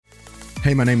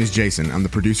Hey, my name is Jason. I'm the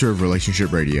producer of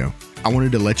Relationship Radio. I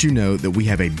wanted to let you know that we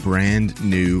have a brand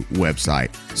new website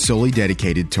solely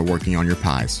dedicated to working on your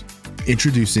pies.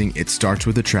 Introducing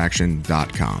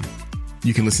itstartswithattraction.com.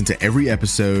 You can listen to every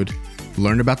episode,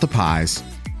 learn about the pies,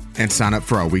 and sign up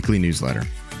for our weekly newsletter.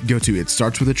 Go to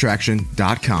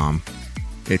itstartswithattraction.com.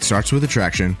 It starts with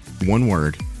attraction, one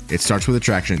word,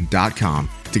 itstartswithattraction.com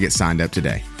to get signed up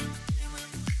today.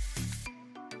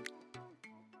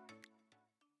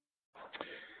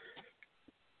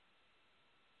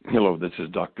 Hello, this is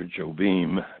Dr. Joe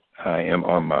Beam. I am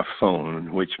on my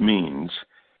phone, which means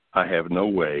I have no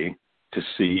way to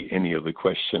see any of the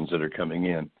questions that are coming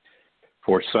in.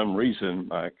 For some reason,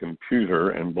 my computer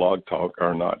and Blog Talk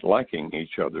are not liking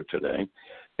each other today,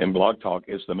 and Blog Talk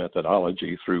is the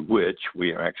methodology through which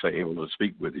we are actually able to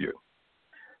speak with you.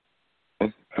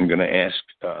 I'm going to ask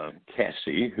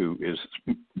Cassie, who is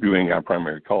doing our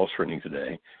primary call screening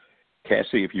today.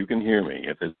 Cassie, if you can hear me,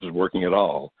 if this is working at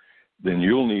all, then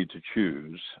you'll need to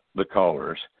choose the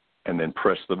callers and then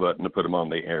press the button to put them on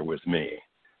the air with me,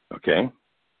 okay?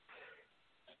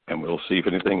 And we'll see if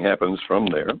anything happens from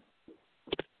there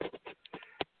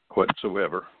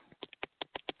whatsoever.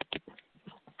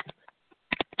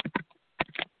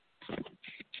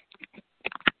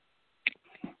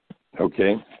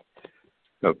 Okay.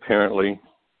 Apparently,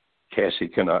 Cassie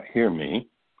cannot hear me,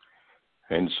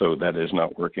 and so that is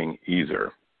not working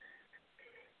either.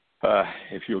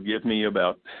 If you'll give me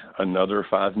about another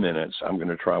 5 minutes, I'm going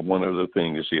to try one other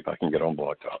thing to see if I can get on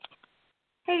Blog Talk.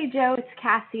 Hey, Joe, it's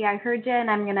Cassie. I heard you, and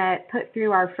I'm going to put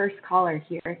through our first caller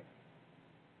here.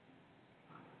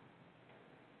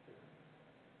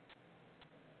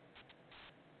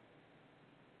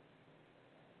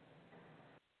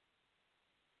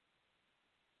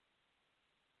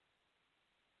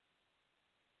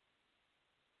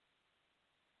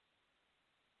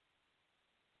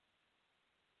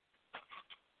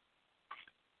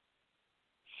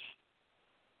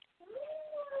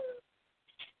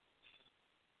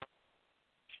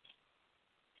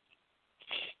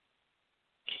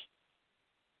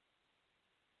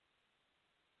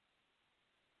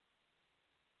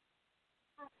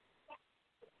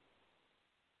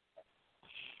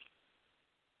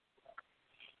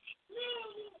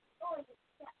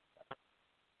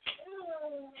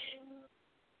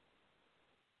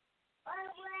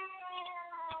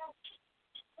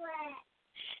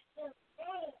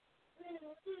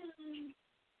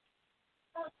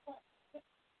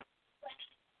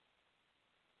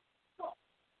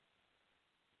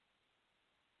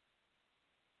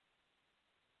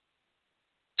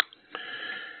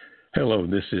 Hello,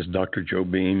 this is Dr. Joe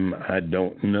Beam. I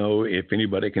don't know if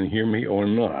anybody can hear me or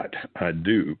not. I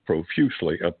do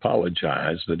profusely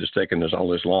apologize that it's taken us all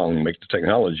this long to make the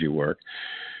technology work.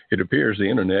 It appears the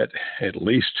internet, at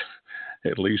least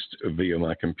via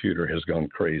my computer, has gone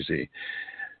crazy.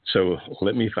 So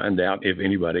let me find out if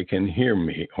anybody can hear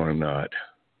me or not.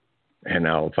 And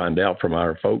I'll find out from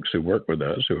our folks who work with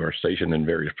us, who are stationed in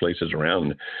various places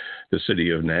around the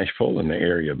city of Nashville and the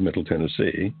area of Middle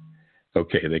Tennessee.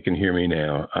 Okay, they can hear me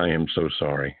now. I am so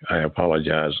sorry. I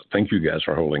apologize. Thank you guys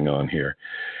for holding on here.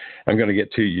 I'm going to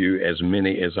get to you as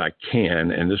many as I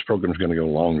can, and this program is going to go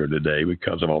longer today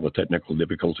because of all the technical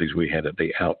difficulties we had at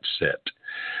the outset.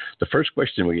 The first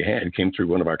question we had came through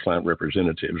one of our client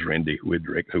representatives, Randy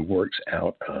Widrick, who works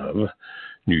out of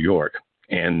New York.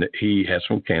 And he has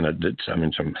some candidates.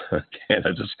 I'm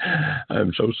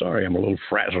so sorry. I'm a little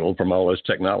frazzled from all this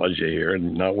technology here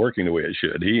and not working the way it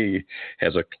should. He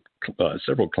has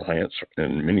several clients,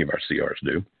 and many of our CRs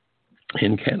do,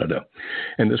 in Canada.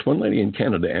 And this one lady in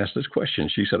Canada asked this question.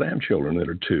 She said, I have children that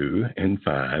are 2 and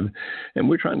 5, and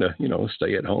we're trying to,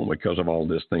 stay at home because of all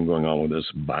this thing going on with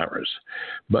this virus.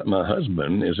 But my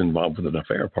husband is involved with an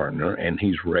affair partner, and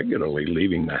he's regularly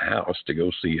leaving the house to go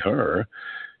see her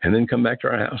and then come back to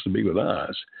our house to be with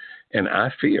us. And I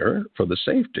fear for the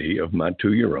safety of my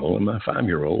 2-year-old and my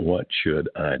 5-year-old, what should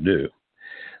I do?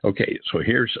 Okay, so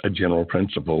here's a general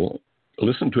principle.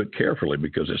 Listen to it carefully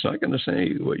because it's not going to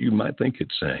say what you might think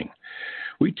it's saying.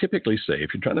 We typically say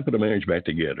if you're trying to put a marriage back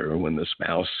together when the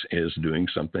spouse is doing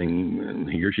something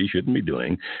he or she shouldn't be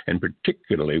doing, and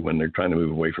particularly when they're trying to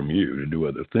move away from you to do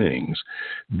other things,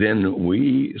 then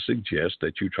we suggest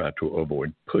that you try to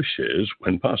avoid pushes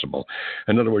when possible.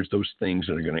 In other words, those things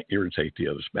that are going to irritate the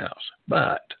other spouse.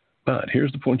 But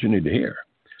here's the point you need to hear.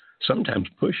 Sometimes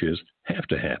pushes have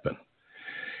to happen.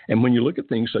 And when you look at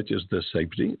things such as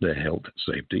the health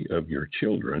safety of your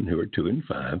children who are 2 and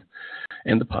 5,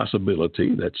 and the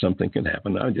possibility that something can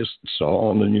happen. I just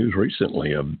saw on the news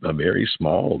recently a very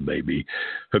small baby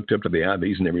hooked up to the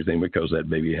IVs and everything because that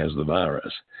baby has the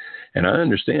virus. And I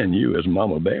understand you as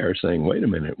Mama Bear saying, wait a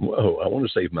minute, whoa, I want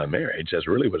to save my marriage. That's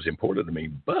really what's important to me.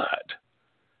 But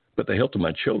the health of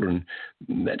my children,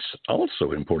 that's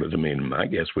also important to me. And my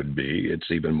guess would be it's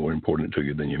even more important to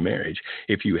you than your marriage.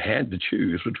 If you had to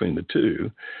choose between the two,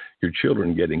 your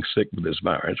children getting sick with this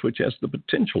virus, which has the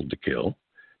potential to kill,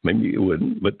 maybe you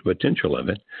wouldn't, but the potential of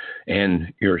it,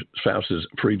 and your spouse's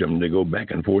freedom to go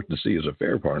back and forth to see as a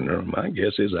fair partner, my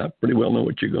guess is I pretty well know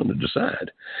what you're going to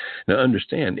decide. Now,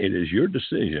 understand, it is your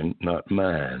decision, not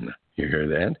mine. You hear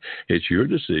that? It's your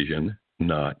decision,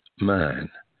 not mine.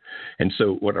 And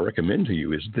so what I recommend to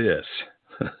you is this.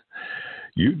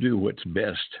 You do what's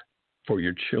best for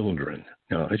your children.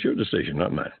 Now, it's your decision,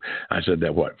 not mine. I said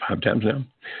that, 5 times now?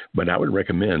 But I would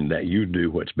recommend that you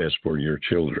do what's best for your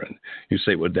children. You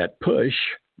say, well, that push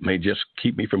may just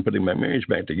keep me from putting my marriage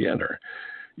back together.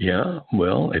 Yeah,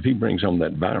 well, if he brings home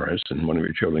that virus and one of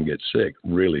your children gets sick,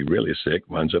 really, really sick,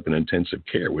 winds up in intensive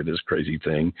care with this crazy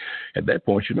thing, at that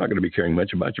point, you're not going to be caring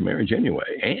much about your marriage anyway.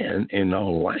 And in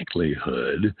all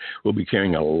likelihood, we'll be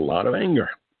carrying a lot of anger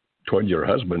toward your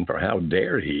husband for how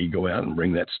dare he go out and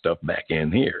bring that stuff back in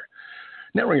here.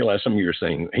 Now realize some of you are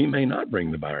saying he may not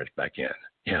bring the virus back in.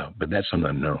 Yeah, but that's an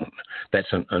unknown.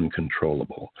 That's an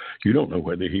uncontrollable. You don't know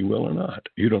whether he will or not.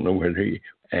 You don't know whether he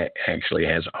actually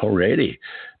has already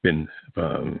been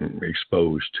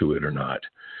exposed to it or not.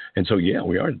 And so, yeah,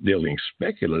 we are dealing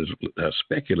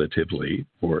speculatively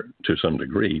to some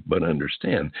degree, but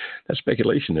understand that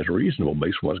speculation is reasonable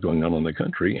based on what's going on in the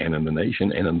country and in the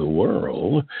nation and in the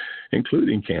world,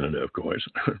 including Canada, of course,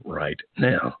 right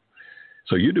now.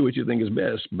 So you do what you think is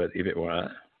best, but if it were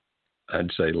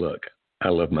I'd say, look, I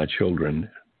love my children,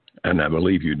 and I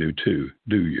believe you do too,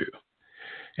 do you?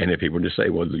 And if he were to say,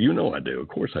 well, you know I do, of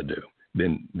course I do,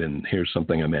 then here's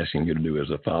something I'm asking you to do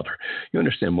as a father. You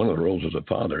understand one of the roles as a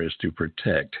father is to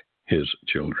protect his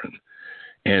children.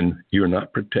 And you're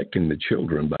not protecting the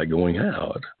children by going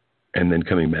out and then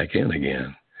coming back in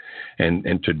again.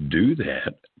 And to do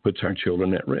that puts our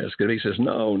children at risk. And he says,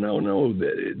 no,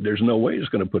 there's no way it's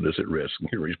going to put us at risk. And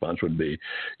your response would be,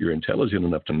 you're intelligent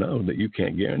enough to know that you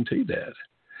can't guarantee that.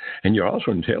 And you're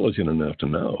also intelligent enough to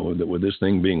know that with this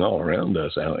thing being all around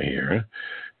us out here,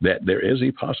 that there is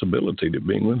a possibility that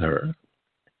being with her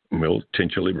will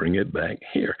potentially bring it back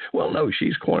here. Well, no,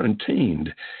 she's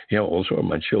quarantined. Also are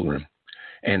my children.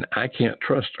 And I can't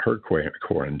trust her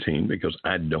quarantine because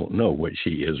I don't know what she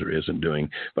is or isn't doing,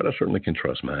 but I certainly can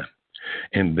trust mine.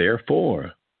 And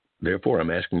therefore,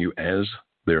 I'm asking you as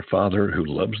their father who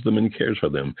loves them and cares for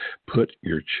them, put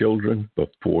your children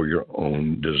before your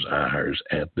own desires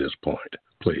at this point,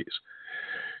 please.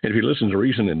 And if he listens to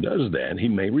reason and does that, he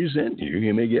may resent you.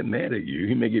 He may get mad at you.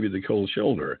 He may give you the cold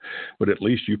shoulder, but at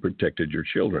least you protected your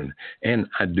children. And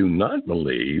I do not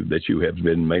believe that you have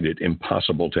made it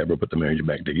impossible to ever put the marriage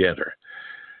back together.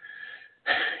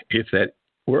 If that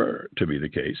were to be the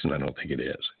case, and I don't think it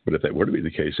is, but if that were to be the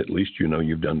case, at least you know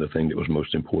you've done the thing that was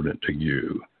most important to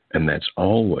you. And that's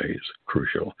always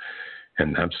crucial.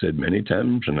 And I've said many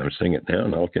times, and I'm saying it now,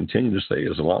 and I'll continue to say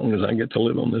as long as I get to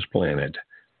live on this planet,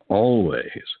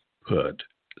 always put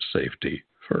safety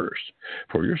first.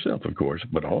 For yourself, of course,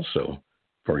 but also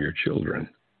for your children.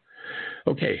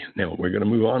 Okay, now we're going to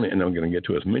move on, and I'm going to get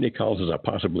to as many calls as I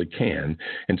possibly can.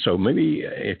 And so maybe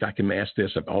if I can ask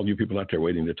this of all you people out there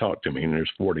waiting to talk to me, and there's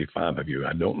 45 of you,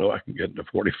 I don't know I can get to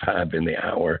 45 in the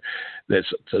hour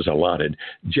that's allotted.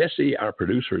 Jesse, our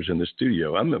producer, is in the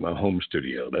studio. I'm at my home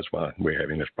studio. That's why we're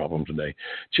having this problem today.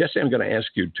 Jesse, I'm going to ask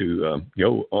you to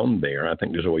go on there. I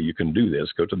think there's a way you can do this.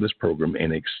 Go to this program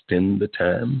and extend the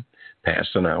time past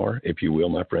an hour, if you will,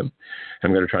 my friend.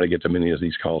 I'm going to try to get to many of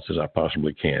these calls as I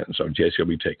possibly can. So Jesse will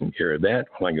be taking care of that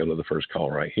while I go to the first call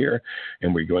right here.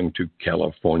 And we're going to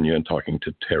California and talking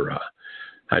to Tara.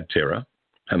 Hi, Tara.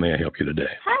 How may I help you today?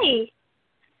 Hi.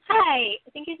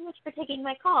 Thank you so much for taking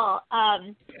my call.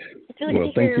 It's really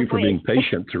well, thank you for being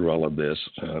patient through all of this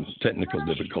technical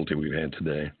difficulty we've had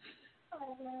today.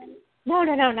 No,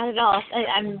 not at all.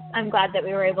 I'm glad that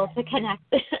we were able to connect,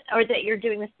 or that you're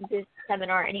doing this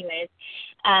seminar anyways.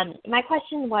 My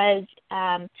question was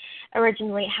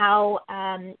originally how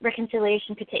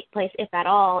reconciliation could take place, if at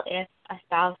all, if a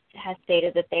spouse has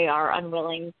stated that they are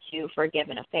unwilling to forgive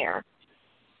an affair.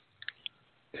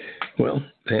 Well,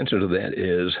 the answer to that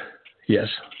is yes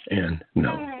and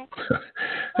no.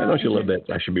 Don't you love that?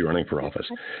 I should be running for office.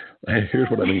 Here's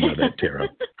what I mean by that, Tara.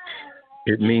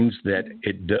 It means that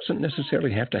it doesn't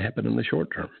necessarily have to happen in the short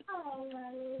term.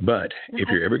 But if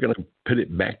you're ever going to put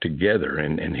it back together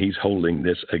and he's holding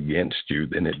this against you,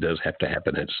 then it does have to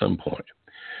happen at some point.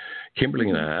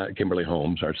 Kimberly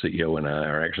Holmes, our CEO, and I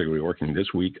are actually working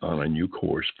this week on a new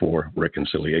course for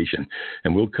reconciliation.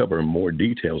 And we'll cover more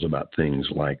details about things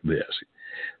like this.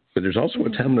 But there's also a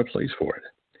time and a place for it.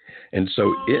 And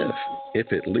so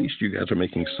if at least you guys are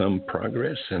making some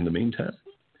progress in the meantime,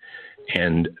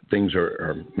 and things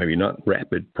are maybe not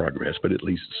rapid progress, but at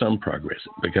least some progress,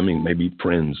 becoming maybe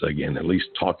friends again, at least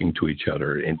talking to each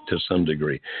other and to some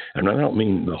degree. And I don't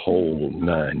mean the whole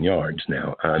 9 yards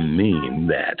now. I mean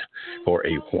that for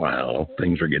a while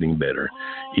things are getting better.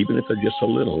 Even if they're just a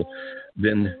little,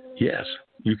 then yes,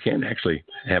 you can actually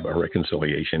have a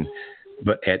reconciliation.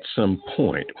 But at some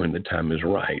point, when the time is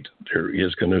right, there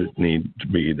is going to need to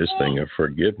be this thing of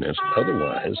forgiveness.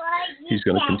 Otherwise, he's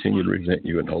going to continue to resent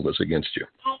you and hold this against you.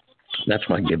 That's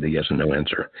why I give the yes and no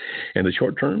answer. In the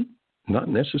short term, not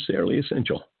necessarily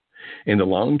essential. In the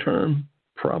long term,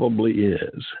 probably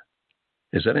is.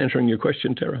 Is that answering your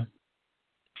question, Tara?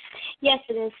 Yes,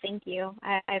 it is. Thank you.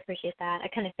 I appreciate that. I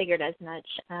kind of figured as much.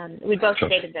 We both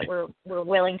stated that we're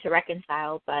willing to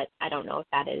reconcile, but I don't know if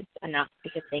that is enough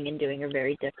because saying and doing are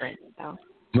very different. So.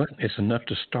 Well, it's enough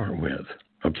to start with.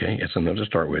 Okay, it's enough to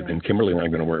start with. And Kimberly and I are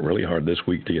going to work really hard this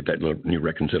week to get that little new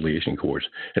reconciliation course.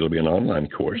 It'll be an online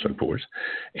course, of course,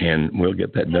 and we'll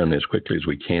get that done as quickly as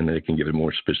we can. They can give it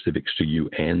more specifics to you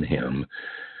and him.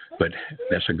 But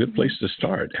that's a good place to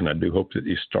start, and I do hope that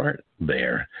you start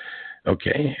there.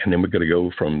 Okay, and then we're going to go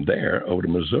from there over to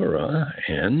Missouri,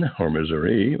 or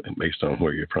Missouri, based on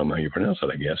where you're from, how you pronounce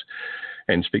it, I guess,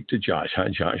 and speak to Josh. Hi,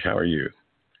 Josh. How are you?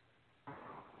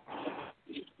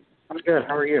 I'm good.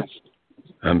 How are you?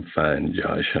 I'm fine,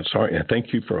 Josh. I'm sorry.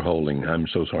 Thank you for holding. I'm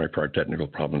so sorry for our technical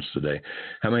problems today.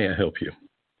 How may I help you?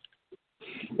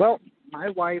 Well, my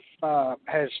wife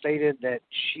has stated that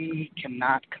she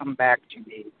cannot come back to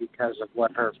me because of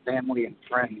what her family and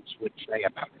friends would say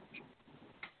about it.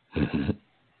 Mm-hmm.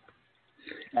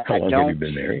 How long have you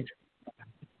been married?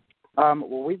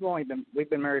 Well, we've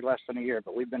been married less than a year,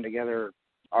 but we've been together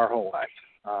our whole life,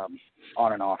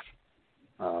 on and off.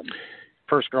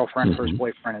 First girlfriend, first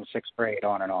boyfriend in 6th grade,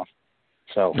 on and off.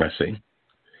 So I see.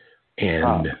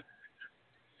 And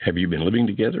have you been living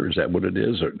together? Is that what it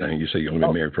is? Or you say you've only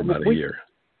been married for about a year?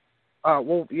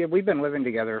 Well, yeah, we've been living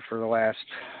together for the last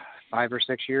 5 or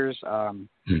 6 years.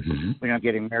 We ended up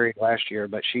getting married last year,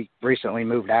 but she recently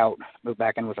moved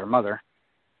back in with her mother.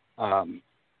 And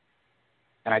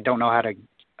I don't know how to,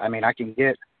 I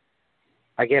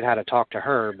get how to talk to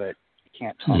her, but I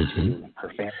can't talk to her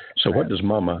family. So what does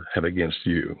Mama have against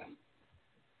you?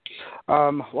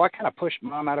 Well, I kind of pushed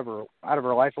Mom out of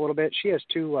her life a little bit. She has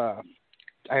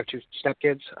I have 2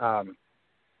 stepkids,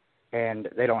 and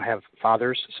they don't have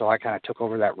fathers, so I kind of took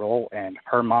over that role, and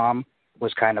her mom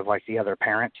was kind of like the other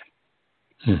parent.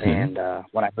 And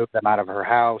when I moved them out of her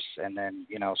house and then,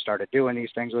 started doing these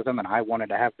things with them and I wanted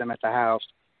to have them at the house,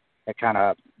 it kind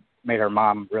of made her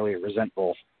mom really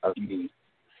resentful of me.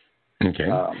 Okay.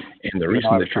 And the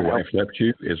reason that your wife left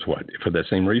you is what? For that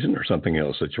same reason or something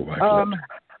else that your wife left?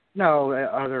 No,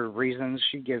 other reasons.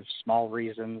 She gives small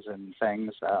reasons and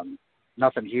things.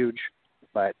 Nothing huge,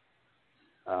 but...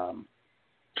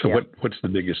 So what's the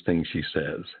biggest thing she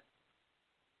says?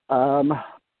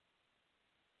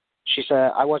 She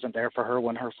said I wasn't there for her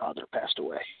when her father passed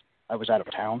away. I was out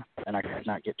of town, and I could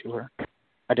not get to her.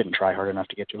 I didn't try hard enough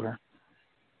to get to her,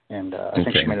 and I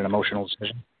think she made an emotional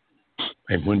decision.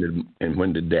 And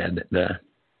when did Dad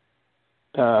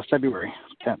die? February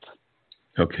 10th.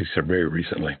 Okay, so very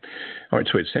recently. All right,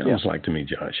 so it sounds like to me,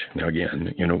 Josh, now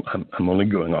again, I'm only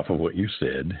going off of what you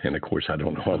said, and of course I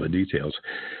don't know all the details,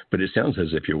 but it sounds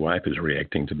as if your wife is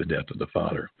reacting to the death of the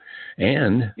father.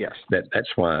 And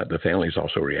that's why the family is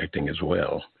also reacting as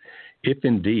well. If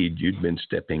indeed you'd been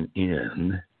stepping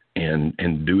in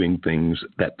and doing things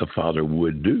that the father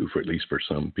would do, for at least for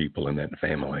some people in that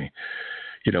family,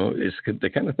 it's the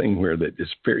kind of thing where that is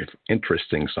very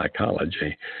interesting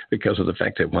psychology because of the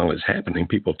fact that while it's happening,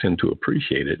 people tend to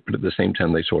appreciate it, but at the same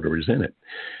time, they sort of resent it.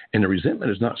 And the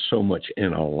resentment is not so much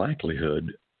in all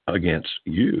likelihood against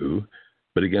you,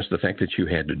 but against the fact that you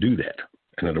had to do that.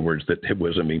 In other words, that it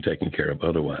wasn't being taken care of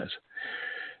otherwise.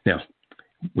 Now,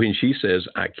 when she says,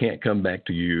 I can't come back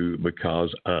to you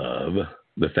because of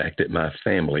the fact that my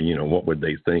family, what would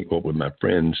they think? What would my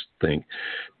friends think?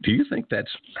 Do you think that's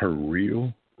her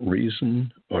real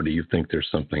reason, or do you think there's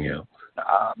something else?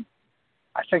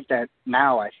 I think that's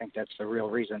the real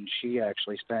reason. She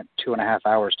actually spent 2.5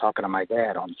 hours talking to my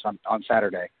dad on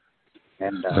Saturday,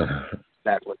 and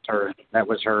that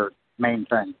was her main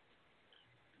thing.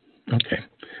 Okay.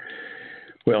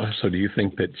 Well, so do you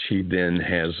think that she then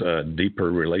has a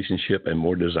deeper relationship and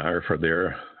more desire for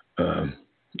their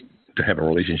to have a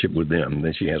relationship with them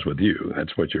than she has with you?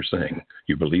 That's what you're saying.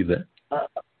 You believe that?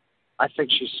 I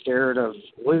think she's scared of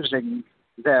losing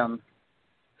them.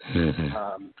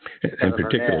 Mm-hmm. And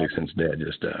particularly since Dad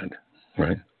just died,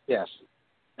 right? Yes.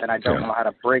 And I don't know how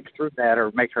to break through that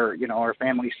or make her, her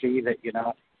family see that,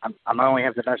 I only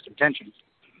have the best intentions.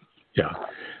 Yeah.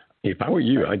 If I were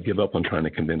you, I'd give up on trying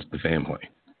to convince the family.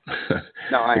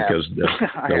 No, I because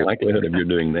the likelihood of you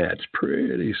doing that's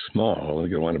pretty small.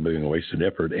 You're going to wind up doing a wasted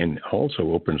effort, and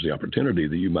also opens the opportunity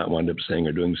that you might wind up saying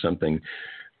or doing something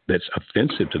that's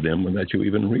offensive to them without you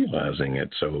even realizing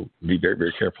it. So be very,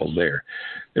 very careful there.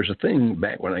 There's a thing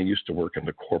back when I used to work in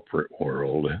the corporate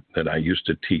world that I used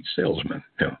to teach salesmen.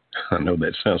 Now, I know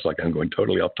that sounds like I'm going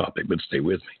totally off topic, but stay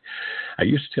with me. I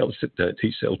used to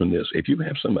teach salesmen this. If you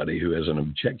have somebody who has an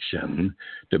objection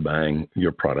to buying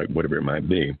your product, whatever it might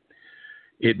be,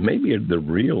 it may be the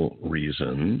real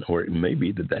reason, or it may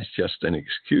be that that's just an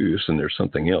excuse and there's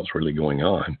something else really going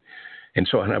on. And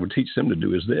so what I would teach them to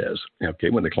do is this. Okay,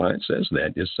 when the client says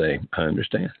that, just say, I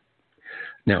understand.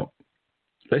 Now,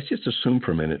 let's just assume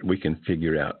for a minute we can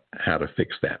figure out how to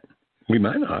fix that. We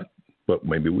might not, but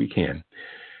maybe we can.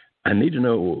 I need to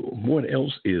know what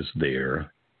else is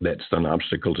there that's an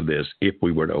obstacle to this if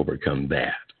we were to overcome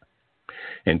that.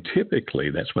 And typically,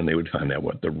 that's when they would find out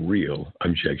what the real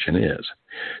objection is.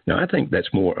 Now, I think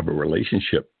that's more of a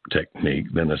relationship technique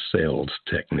than a sales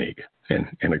technique.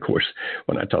 And of course,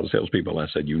 when I taught salespeople, I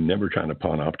said, you never try to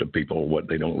pawn off to people what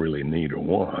they don't really need or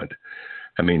want.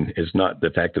 I mean, it's not the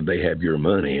fact that they have your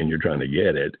money and you're trying to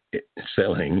get it.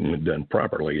 Selling, when done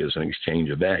properly, is an exchange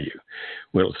of value.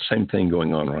 Well, it's the same thing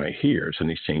going on right here. It's an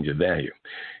exchange of value.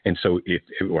 And so if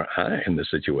it were I in the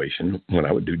situation, what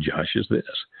I would do, Josh, is this.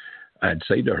 I'd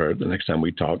say to her the next time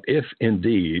we talk, if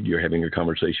indeed you're having a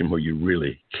conversation where you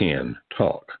really can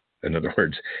talk. In other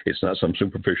words, it's not some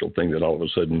superficial thing that all of a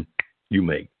sudden you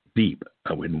make deep.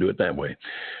 I wouldn't do it that way.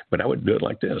 But I would do it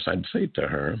like this. I'd say to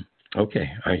her,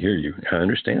 okay, I hear you. I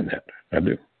understand that. I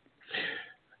do.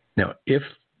 Now, if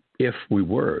we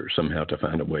were somehow to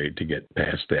find a way to get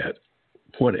past that,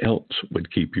 what else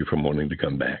would keep you from wanting to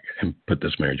come back and put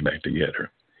this marriage back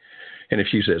together? And if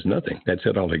she says nothing, that's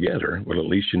it altogether, well, at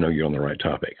least you know you're on the right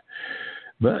topic.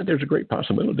 But there's a great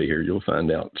possibility here. You'll find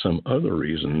out some other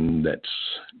reason that's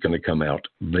going to come out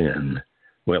then.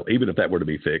 Well, even if that were to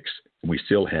be fixed, we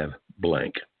still have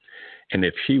blank. And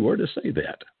if she were to say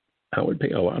that, I would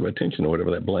pay a lot of attention to whatever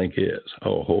that blank is.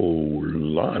 A whole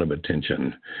lot of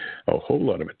attention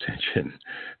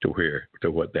to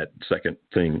what that second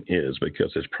thing is,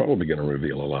 because it's probably going to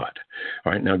reveal a lot.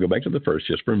 All right, now go back to the first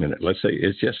just for a minute. Let's say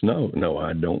it's just no,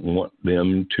 I don't want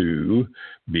them to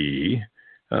be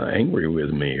angry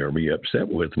with me or be upset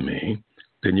with me.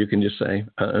 Then you can just say,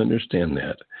 I understand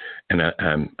that, and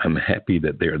I'm happy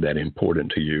that they're that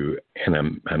important to you,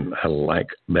 and I like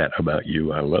that about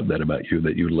you. I love that about you,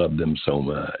 that you love them so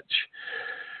much.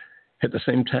 At the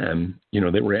same time,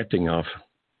 they were acting off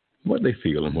what they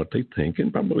feel and what they think,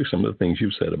 and probably some of the things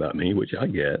you've said about me, which I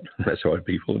get. That's what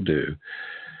people do.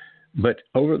 But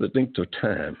over the length of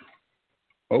time,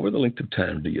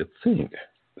 do you think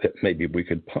that maybe we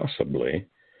could possibly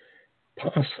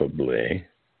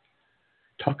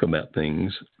talk about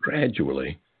things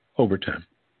gradually over time?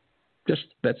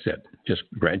 That's it. Just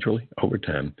gradually over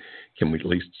time, can we at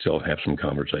least still have some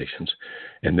conversations?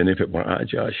 And then if it were I,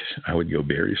 Josh, I would go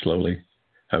very slowly.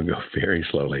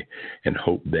 And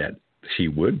hope that she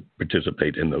would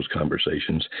participate in those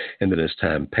conversations. And then as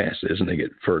time passes and they get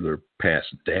further past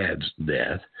Dad's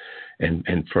death and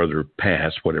further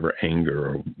past whatever anger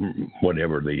or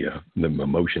whatever the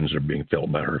emotions are being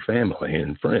felt by her family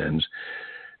and friends,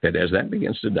 that as that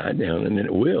begins to die down, and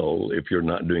it will if you're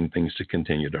not doing things to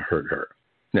continue to hurt her.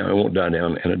 Now, it won't die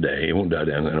down in a day. It won't die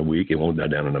down in a week. It won't die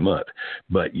down in a month.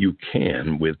 But you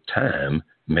can, with time,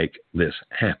 make this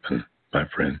happen, my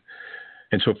friend.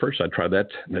 And so first I try that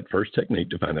first technique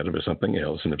to find out if it's something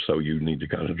else. And if so, you need to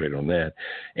concentrate on that.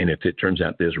 And if it turns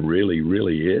out this really,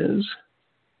 really is,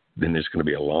 then it's going to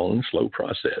be a long, slow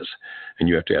process. And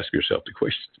you have to ask yourself the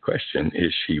question,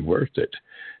 is she worth it?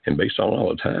 And based on all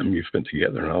the time you've spent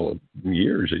together and all the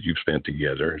years that you've spent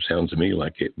together, it sounds to me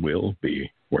like it will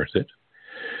be worth it.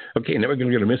 Okay, now we're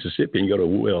going to go to Mississippi and go to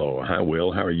Will. Hi,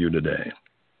 Will. How are you today?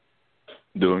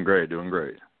 Doing great.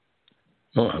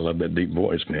 Oh, I love that deep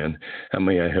voice, man. How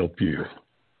may I help you?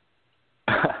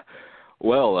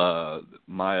 Well,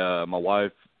 my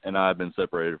wife and I have been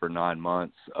separated for 9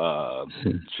 months.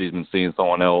 She's been seeing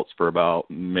someone else for about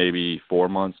maybe 4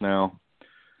 months now.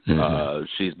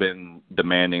 She's been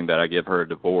demanding that I give her a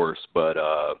divorce, but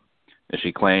and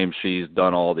she claims she's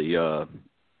done all the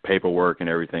paperwork and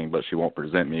everything, but she won't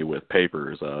present me with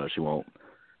papers. She won't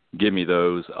give me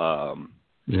those.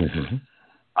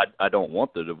 I don't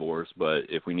want the divorce, but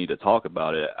if we need to talk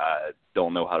about it, I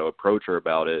don't know how to approach her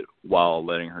about it while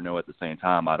letting her know at the same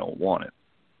time I don't want it.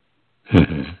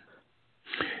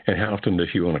 And how often does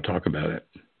she want to talk about it?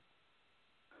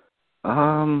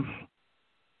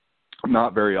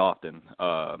 Not very often.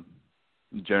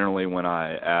 Generally, when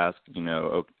I ask,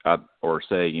 or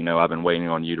say, I've been waiting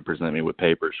on you to present me with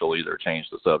papers, she'll either change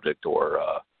the subject or,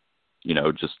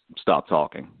 just stop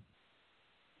talking.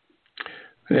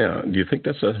 Yeah. Do you think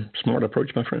that's a smart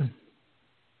approach, my friend?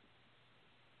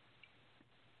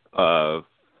 For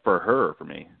her or for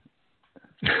me?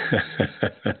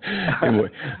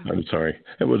 I'm sorry.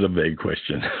 It was a vague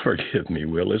question. Forgive me,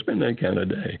 Will. It's been that kind of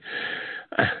day.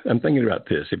 I'm thinking about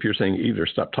this. If you're saying either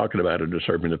stop talking about it or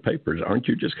serve me the papers, aren't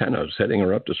you just kind of setting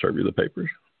her up to serve you the papers?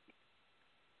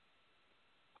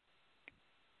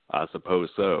 I suppose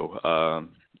so.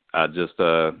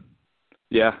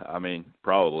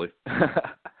 Probably.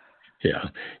 Yeah.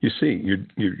 You see, you're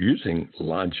using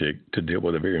logic to deal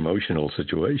with a very emotional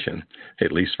situation,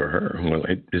 at least for her. Well,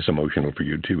 it is emotional for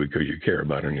you, too, because you care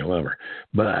about her and you love her.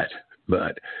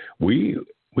 But we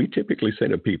typically say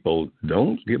to people,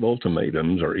 don't give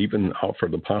ultimatums or even offer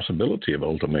the possibility of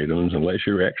ultimatums unless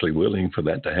you're actually willing for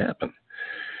that to happen.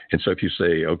 And so if you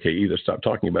say, okay, either stop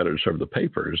talking about it or serve the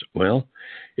papers, well,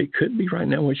 it could be right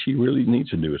now what she really needs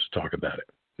to do is to talk about it.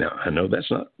 Now, I know that's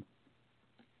not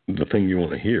the thing you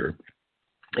want to hear,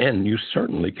 and you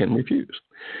certainly can refuse.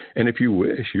 And if you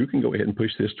wish, you can go ahead and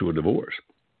push this to a divorce.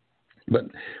 But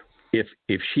if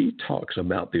she talks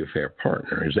about the affair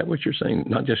partner, is that what you're saying?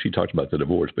 Not just she talks about the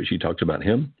divorce, but she talks about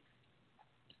him?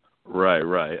 Right.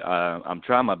 I'm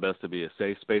trying my best to be a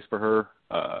safe space for her.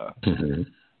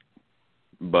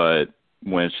 But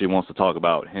when she wants to talk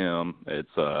about him, it's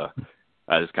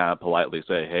I just kind of politely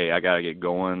say, hey, I got to get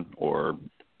going, or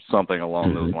something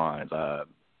along those lines.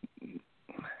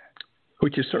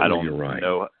 Which is certainly your right.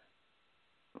 Know.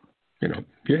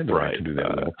 You have the right to do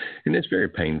that, and it's very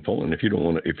painful. And if you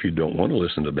don't want to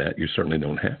listen to that, you certainly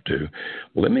don't have to.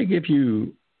 Well, let me give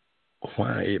you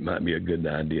why it might be a good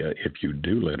idea if you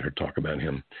do let her talk about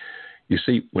him. You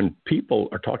see, when people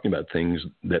are talking about things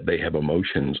that they have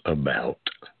emotions about,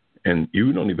 and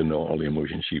you don't even know all the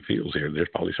emotions she feels here, there's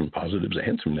probably some positives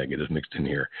and some negatives mixed in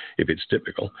here, if it's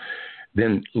typical,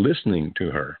 then listening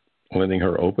to her, letting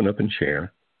her open up and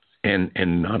share, and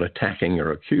not attacking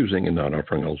or accusing and not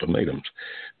offering ultimatums,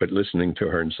 but listening to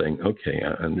her and saying, okay,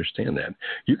 I understand that.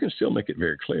 You can still make it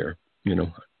very clear,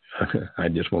 I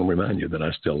just want to remind you that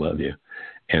I still love you,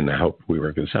 and I hope we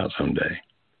work this out someday.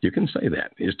 You can say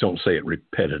that. Just don't say it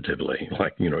repetitively,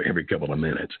 like, every couple of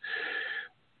minutes.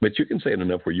 But you can say it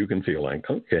enough where you can feel like,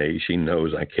 okay, she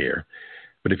knows I care.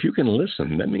 But if you can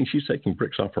listen, that means she's taking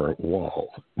bricks off her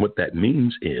wall. What that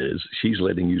means is she's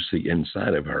letting you see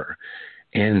inside of her.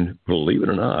 And believe it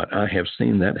or not, I have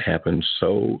seen that happen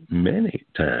so many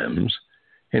times.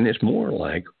 And it's more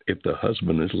like if the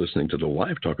husband is listening to the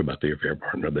wife talk about the affair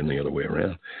partner than the other way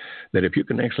around, that if you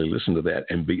can actually listen to that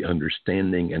and be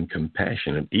understanding and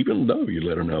compassionate, even though you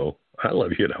let her know, I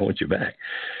love you and I want you back.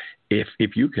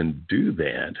 If you can do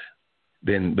that,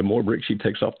 then the more bricks she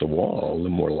takes off the wall, the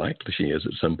more likely she is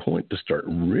at some point to start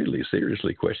really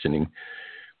seriously questioning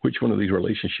which one of these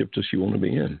relationships does she want to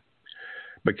be in.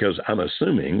 Because I'm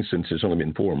assuming, since it's only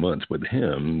been 4 months with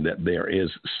him, that there is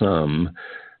some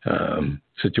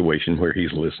situation where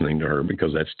he's listening to her,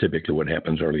 because that's typically what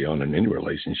happens early on in any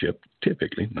relationship,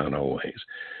 typically, not always.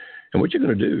 And what you're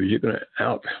going to do is you're going to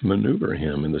outmaneuver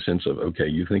him in the sense of, okay,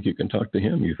 you think you can talk to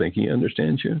him? You think he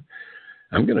understands you?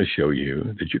 I'm going to show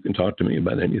you that you can talk to me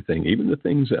about anything, even the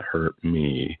things that hurt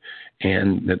me,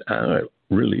 and that I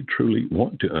really, truly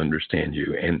want to understand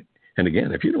you. And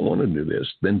again, if you don't want to do this,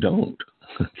 then don't.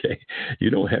 Okay? You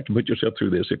don't have to put yourself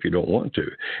through this if you don't want to.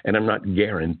 And I am not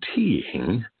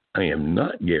guaranteeing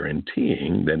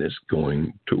that it's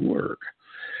going to work.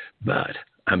 But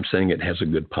I'm saying it has a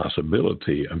good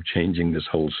possibility of changing this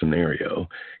whole scenario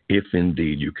if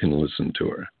indeed you can listen to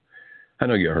her. I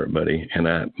know you're hurt, buddy,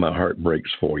 and my heart breaks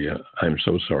for you. I'm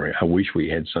so sorry. I wish we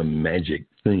had some magic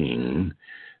thing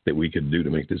that we could do to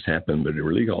make this happen, but it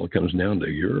really all comes down to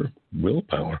your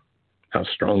willpower. How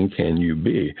strong can you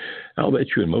be? I'll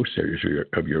bet you in most areas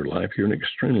of your life, you're an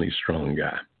extremely strong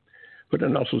guy. But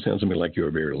it also sounds to me like you're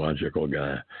a very logical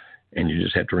guy. And you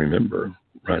just have to remember,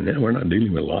 right now we're not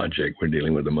dealing with logic, we're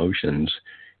dealing with emotions.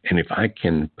 And if I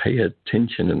can pay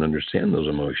attention and understand those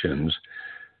emotions,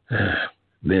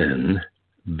 then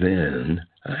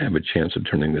I have a chance of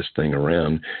turning this thing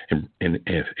around, and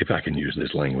if I can use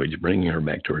this language, bringing her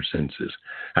back to her senses.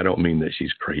 I don't mean that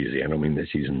she's crazy. I don't mean that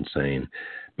she's insane,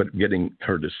 but getting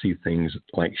her to see things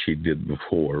like she did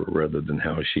before rather than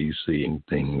how she's seeing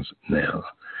things now.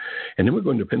 And then we're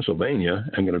going to Pennsylvania.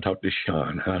 I'm going to talk to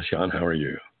Sean. Hi, Sean. How are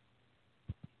you?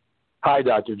 Hi,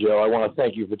 Dr. Joe. I want to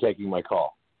thank you for taking my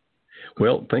call.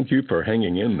 Well, thank you for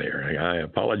hanging in there. I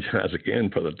apologize again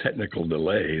for the technical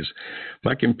delays.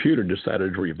 My computer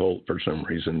decided to revolt for some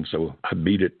reason, so I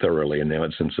beat it thoroughly, and now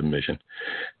it's in submission.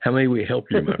 How may we help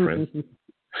you, my friend?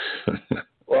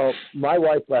 Well, my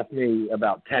wife left me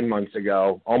about 10 months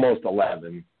ago, almost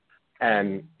 11,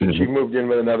 and she moved in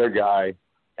with another guy,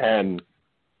 and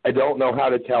I don't know how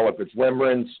to tell if it's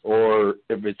limerence or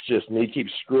if it's just me keep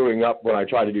screwing up when I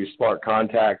try to do spark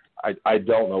contact. I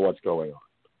don't know what's going on.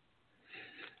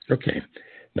 Okay.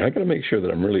 Now, I got to make sure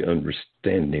that I'm really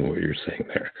understanding what you're saying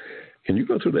there. Can you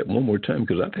go through that one more time?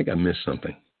 Because I think I missed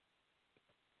something.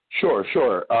 Sure.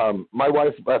 My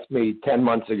wife left me 10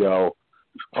 months ago,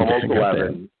 almost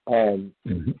 11,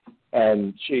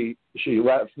 and she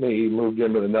left me, moved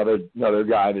in with another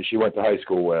guy that she went to high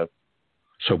school with.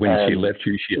 So when she left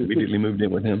you, she immediately moved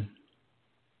in with him?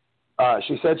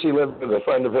 She said she lived with a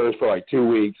friend of hers for like 2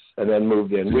 weeks and then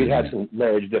moved in. We had some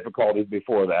marriage difficulties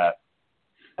before that.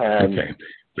 And okay.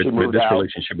 But this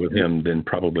relationship with him then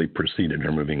probably preceded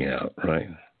her moving out, right?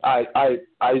 I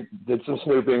did some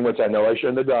snooping, which I know I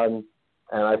shouldn't have done,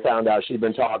 and I found out she'd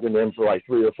been talking to him for like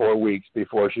 3 or 4 weeks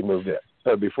before she moved in,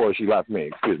 or before she left me,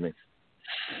 excuse me.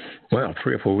 Wow,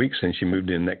 3 or 4 weeks since she moved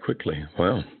in that quickly.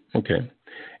 Wow, okay.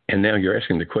 And now you're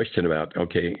asking the question about,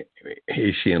 okay,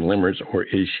 is she in limerence or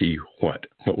is she what?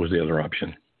 What was the other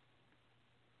option?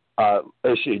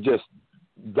 Is she just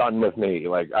done with me?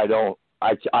 Like, I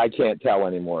can't tell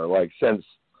anymore. Like, since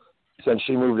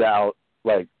she moved out,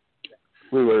 like,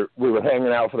 we were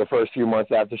hanging out for the first few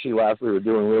months after she left. We were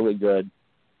doing really good.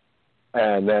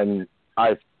 And then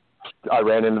I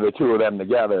ran into the two of them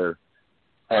together,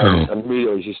 and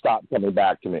immediately she stopped coming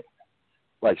back to me.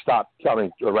 Like, stopped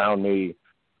coming around me,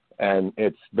 and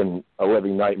it's been a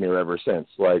living nightmare ever since.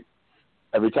 Like,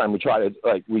 every time we try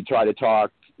to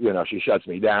talk, you know, she shuts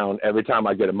me down. Every time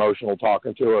I get emotional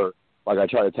talking to her, like I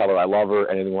try to tell her I love her,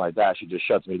 anything like that, she just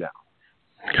shuts me down.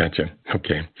 Gotcha.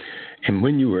 Okay. And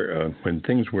when you were, when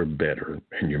things were better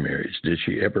in your marriage, did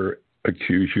she ever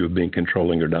accuse you of being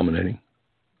controlling or dominating?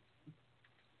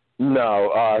 No.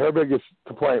 Her biggest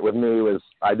complaint with me was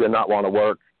I did not want to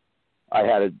work. I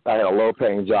had a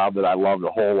low-paying job that I loved a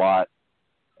whole lot.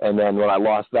 And then when I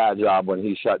lost that job, when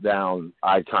he shut down,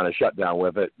 I kind of shut down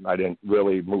with it. I didn't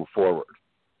really move forward.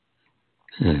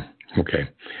 Okay.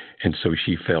 And so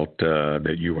she felt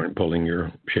that you weren't pulling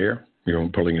your share? You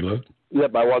weren't pulling your load?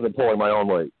 Yep, I wasn't pulling my own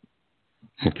weight.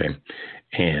 Okay.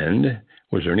 And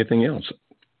was there anything else?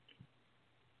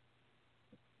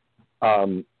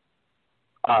 Not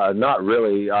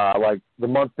really. Like the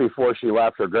month before she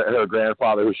left, her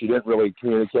grandfather, who she didn't really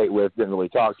communicate with, didn't really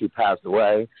talk to, passed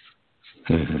away.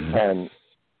 And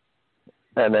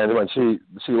then when she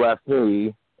left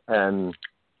me, and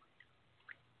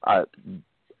I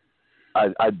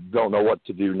don't know what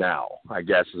to do now, I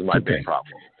guess, is my big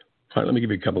problem. All right, let me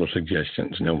give you a couple of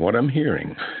suggestions. Now, what I'm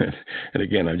hearing, and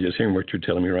again, I'm just hearing what you're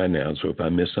telling me right now, so if I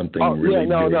miss something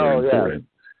important,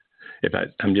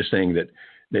 I'm just saying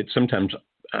that sometimes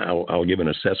I'll give an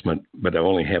assessment, but I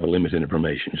only have a limited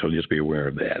information, so just be aware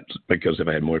of that, because if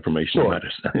I had more information, I might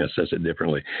assess it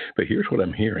differently. But here's what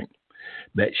I'm hearing,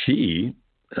 that she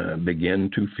began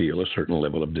to feel a certain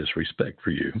level of disrespect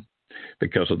for you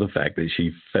because of the fact that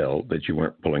she felt that you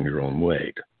weren't pulling your own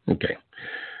weight. Okay.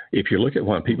 If you look at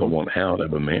why people want out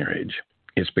of a marriage,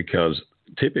 it's because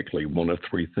typically one of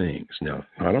three things. Now,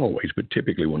 not always, but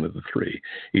typically one of the three.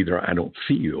 Either I don't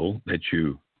feel that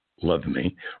you love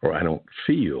me, or I don't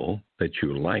feel that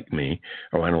you like me,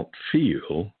 or I don't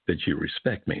feel that you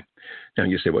respect me. Now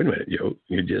you say, wait a minute, you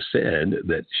just said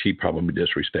that she probably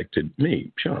disrespected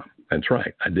me, Sean. That's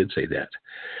right. I did say that.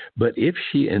 But if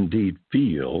she indeed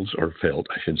feels, or felt,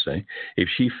 I should say, if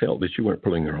she felt that you weren't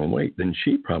pulling her own weight, then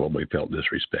she probably felt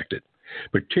disrespected.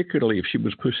 Particularly if she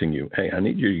was pushing you, hey, I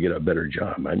need you to get a better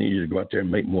job. I need you to go out there and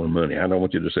make more money. I don't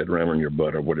want you to sit around on your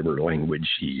butt, or whatever language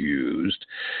she used.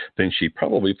 Then she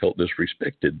probably felt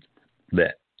disrespected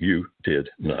that you did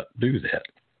not do that.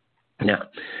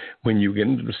 Now, when you get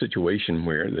into the situation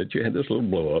where that you had this little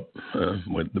blow up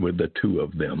with the two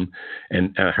of them,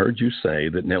 and I heard you say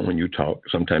that now when you talk,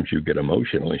 sometimes you get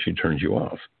emotional and she turns you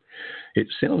off. It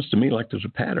sounds to me like there's a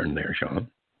pattern there, Sean.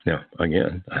 Now,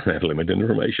 again, I have limited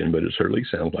information, but it certainly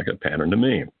sounds like a pattern to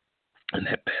me. And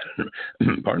that pattern,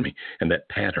 pardon me, and that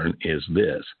pattern is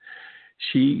this.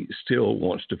 she still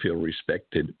wants to feel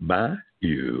respected by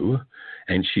you,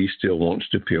 and she still wants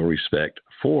to feel respect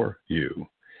for you.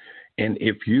 And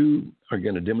if you are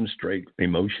going to demonstrate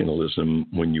emotionalism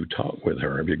when you talk with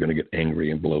her, if you're going to get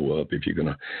angry and blow up, if you're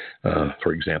going to,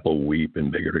 for example, weep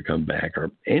and beg her to come back, or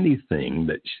anything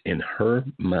that's in her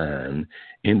mind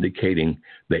indicating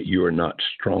that you are not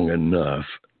strong enough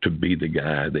to be the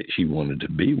guy that she wanted to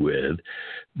be with,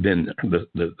 then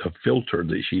the filter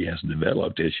that she has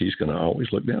developed is she's going to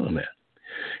always look down on that.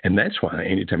 And that's why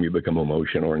anytime you become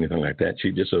emotional or anything like that,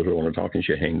 she just doesn't want to talk and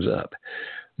she hangs up.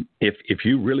 If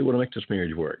you really want to make this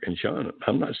marriage work, and Sean,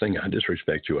 I'm not saying I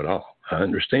disrespect you at all. I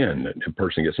understand that a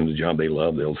person gets into a job they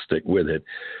love, they'll stick with it.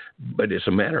 But it's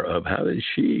a matter of how does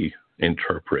she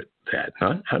interpret that?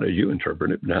 Not how do you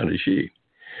interpret it, but how does she?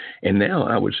 And now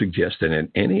I would suggest that in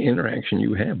any interaction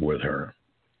you have with her,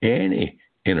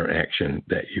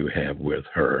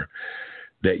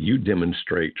 that you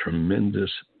demonstrate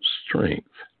tremendous strength.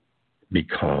 Be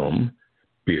calm,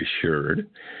 be assured,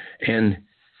 and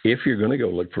if you're going to go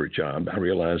look for a job, I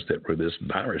realize that with this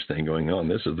virus thing going on,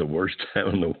 this is the worst time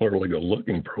in the world to go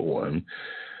looking for one.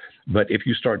 But if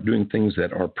you start doing things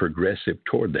that are progressive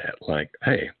toward that, like,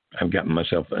 hey, I've gotten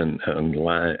myself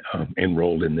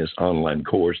enrolled in this online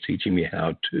course teaching me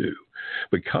how to,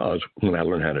 because when I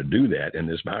learn how to do that and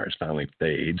this virus finally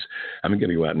fades, I'm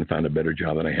going to go out and find a better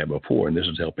job than I had before, and this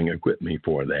is helping equip me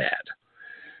for that.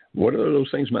 Whatever those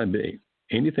things might be,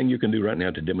 anything you can do right now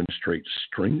to demonstrate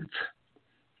strength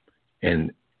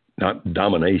and not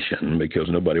domination, because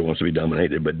nobody wants to be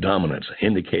dominated, but dominance,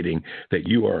 indicating that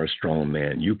you are a strong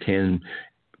man. You can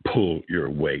pull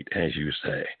your weight, as you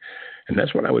say. And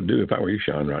that's what I would do if I were you,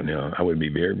 Sean, right now. I would be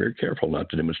very, very careful not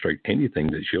to demonstrate anything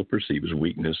that she'll perceive as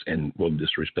weakness and will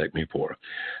disrespect me for.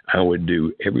 I would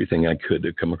do everything I could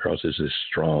to come across as this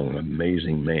strong,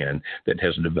 amazing man that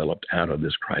has developed out of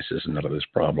this crisis and out of this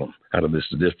problem, out of this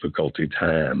difficulty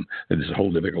time, this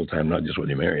whole difficult time, not just with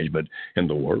your marriage, but in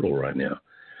the world right now.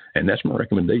 And that's my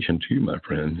recommendation to you, my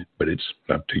friend, but it's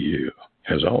up to you,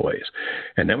 as always.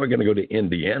 And now we're going to go to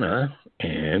Indiana,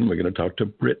 and we're going to talk to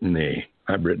Brittany.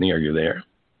 Hi, Brittany. Are you there?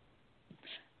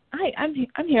 Hi, I'm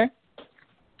here.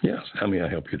 Yes. How may I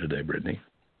help you today, Brittany?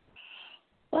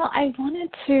 Well, I wanted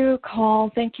to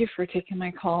call. Thank you for taking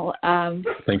my call.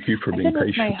 Thank you for being patient. I've been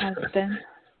with my husband.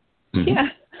 Mm-hmm.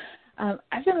 Yeah.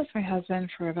 I've been with my husband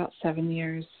for about 7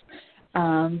 years.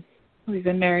 We've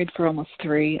been married for almost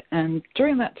 3, and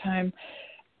during that time,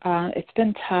 it's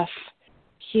been tough.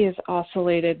 He has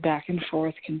oscillated back and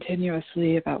forth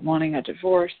continuously about wanting a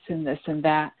divorce and this and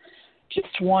that, just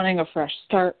wanting a fresh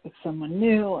start with someone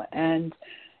new, and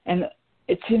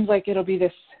it seems like it'll be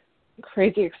this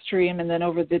crazy extreme, and then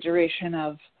over the duration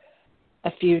of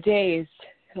a few days,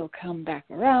 he'll come back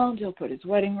around, he'll put his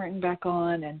wedding ring back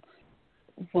on, and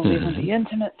we'll even be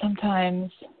intimate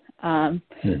sometimes.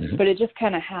 But it just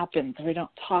kind of happens. We don't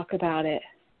talk about it,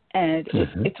 and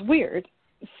it's weird.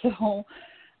 So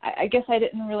I guess I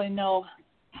didn't really know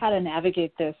how to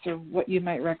navigate this or what you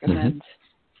might recommend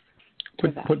for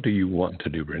that. What do you want to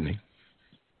do, Brittany?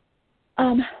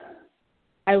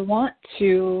 I want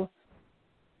to,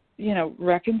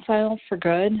 reconcile for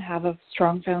good, have a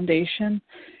strong foundation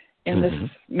in this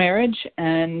marriage,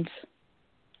 and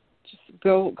just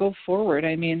go forward.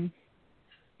 I mean,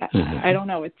 I don't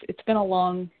know. It's been a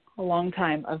long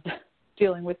time of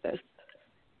dealing with this.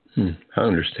 I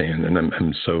understand, and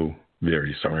I'm so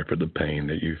very sorry for the pain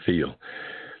that you feel.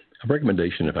 A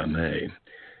recommendation, if I may.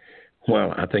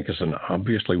 Well, I think it's an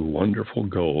obviously wonderful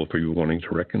goal for you wanting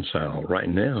to reconcile. Right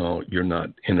now, you're not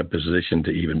in a position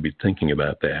to even be thinking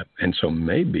about that. And so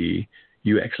maybe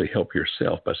you actually help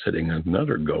yourself by setting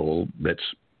another goal that's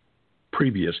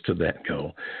previous to that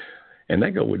goal. And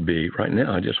that goal would be, right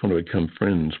now, I just want to become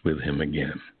friends with him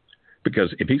again.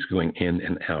 Because if he's going in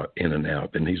and out,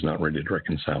 then he's not ready to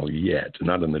reconcile yet,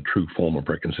 not in the true form of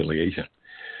reconciliation.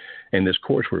 And this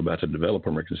course we're about to develop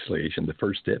on reconciliation, the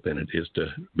first step in it is to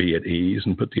be at ease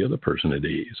and put the other person at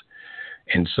ease.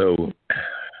 And so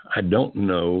I don't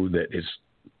know that it's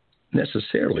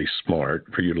necessarily smart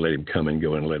for you to let him come and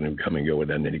go and let him come and go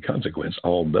without any consequence,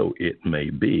 although it may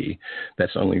be.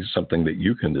 That's only something that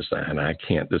you can decide. I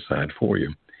can't decide for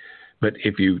you. But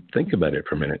if you think about it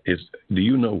for a minute, do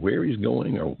you know where he's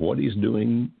going or what he's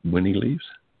doing when he leaves?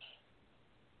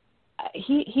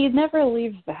 He never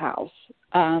leaves the house.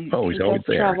 He's always there. He does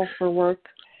travel for work.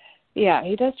 Yeah,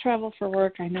 he does travel for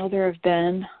work. I know there have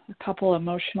been a couple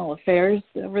emotional affairs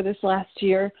over this last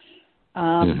year,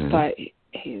 but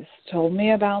he's told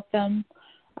me about them.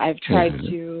 I've tried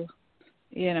to,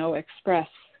 express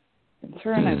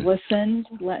concern. I've listened,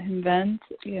 let him vent,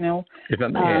 If I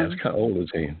may ask, how old is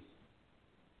he?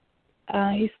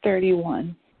 He's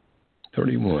 31.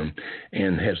 31.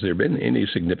 And has there been any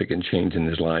significant change in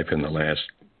his life in the last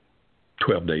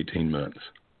 12 to 18 months?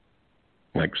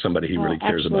 Like somebody he really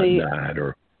cares about died,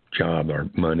 or job or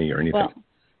money or anything? Well,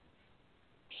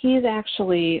 he's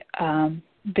actually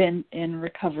been in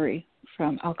recovery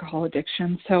from alcohol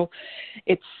addiction. So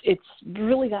it's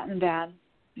really gotten bad.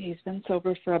 He's been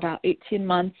sober for about 18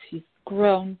 months. He's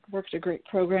grown, worked a great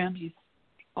program. He's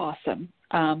awesome.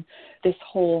 This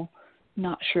whole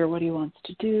not sure what he wants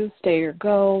to do, stay or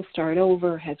go, start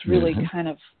over, has really kind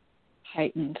of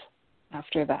heightened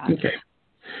after that. Okay.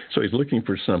 So he's looking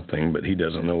for something, but he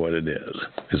doesn't know what it is.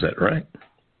 Is that right?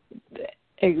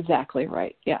 Exactly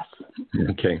right, yes.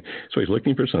 Okay. So he's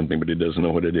looking for something, but he doesn't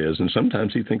know what it is. And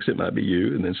sometimes he thinks it might be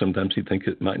you, and then sometimes he thinks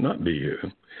it might not be you.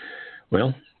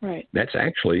 Well, right. That's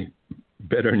actually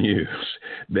better news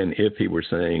than if he were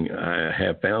saying, I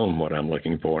have found what I'm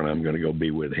looking for, and I'm going to go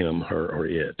be with him, her, or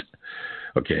it.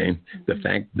 Okay. The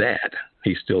fact that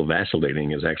he's still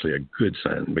vacillating is actually a good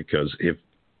sign, because if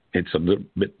it's a little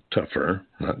bit tougher,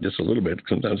 not just a little bit,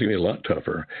 sometimes it can be a lot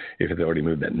tougher if he's already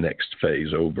moved that next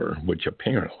phase over, which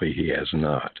apparently he has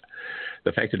not.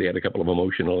 The fact that he had a couple of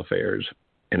emotional affairs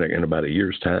in about a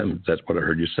year's time, that's what I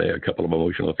heard you say, a couple of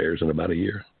emotional affairs in about a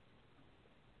year?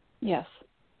 Yes.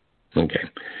 Okay.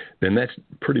 Then that's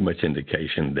pretty much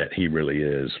indication that he really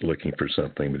is looking for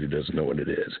something, but he doesn't know what it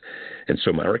is. And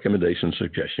so my recommendation,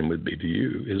 suggestion would be to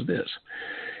you is this.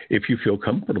 If you feel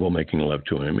comfortable making love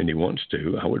to him and he wants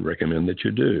to, I would recommend that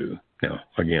you do. Now,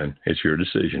 again, it's your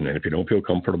decision. And if you don't feel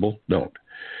comfortable, don't.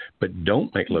 But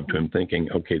don't make love to him thinking,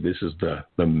 okay, this is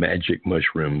the magic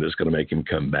mushroom that's going to make him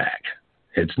come back.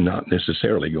 It's not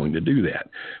necessarily going to do that,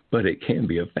 but it can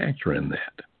be a factor in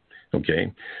that.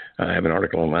 Okay, I have an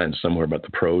article online somewhere about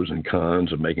the pros and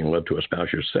cons of making love to a spouse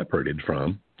you're separated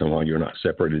from. And while you're not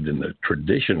separated in the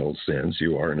traditional sense,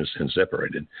 you are in a sense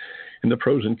separated. And the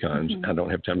pros and cons, I don't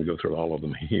have time to go through all of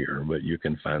them here, but you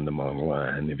can find them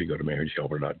online. If you go to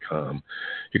marriagehelper.com,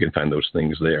 you can find those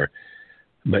things there.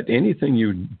 But anything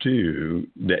you do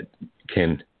that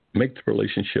can make the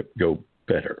relationship go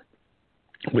better,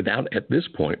 without at this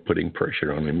point putting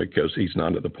pressure on him, because he's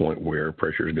not at the point where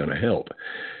pressure is going to help.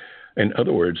 In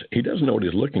other words, he doesn't know what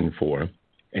he's looking for.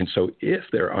 And so if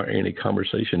there are any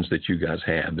conversations that you guys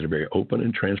have that are very open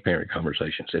and transparent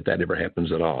conversations, if that ever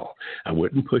happens at all, I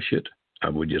wouldn't push it. I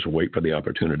would just wait for the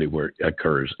opportunity where it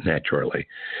occurs naturally.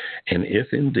 And if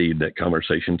indeed that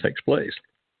conversation takes place,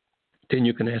 then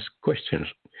you can ask questions,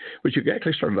 but you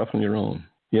actually started off on your own.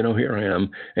 You know, here I am,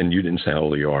 and you didn't say how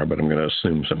old you are, but I'm going to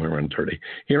assume somewhere around 30.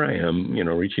 Here I am, you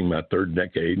know, reaching my third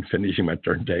decade, finishing my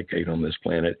third decade on this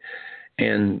planet.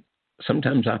 And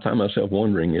sometimes I find myself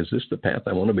wondering, is this the path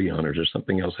I want to be on, or is there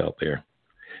something else out there?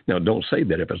 Now, don't say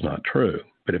that if it's not true.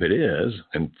 But if it is,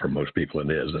 and for most people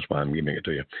it is, that's why I'm giving it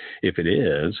to you. If it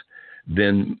is,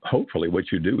 then hopefully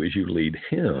what you do is you lead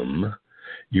him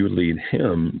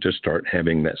to start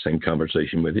having that same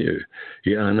conversation with you.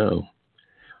 Yeah, I know.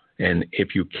 And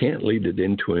if you can't lead it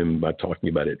into him by talking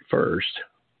about it first,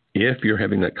 if you're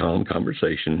having that calm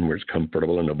conversation where it's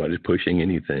comfortable and nobody's pushing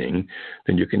anything,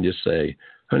 then you can just say,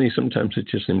 honey, sometimes it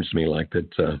just seems to me like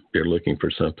that you're looking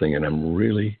for something, and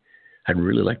I'd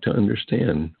really like to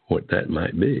understand what that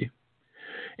might be.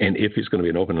 And if it's going to be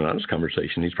an open and honest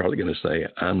conversation, he's probably going to say,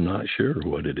 I'm not sure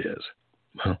what it is.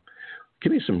 Well,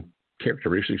 give me some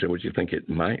characteristics of what you think it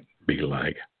might be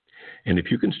like. And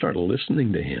if you can start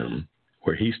listening to him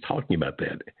where he's talking about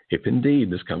that, if indeed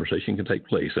this conversation can take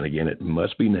place, and again, it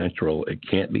must be natural, it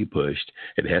can't be pushed,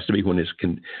 it has to be when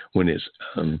it's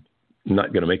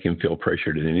not going to make him feel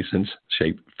pressured in any sense,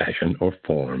 shape, fashion, or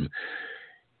form.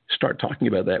 Start talking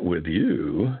about that with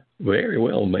you very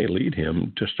well may lead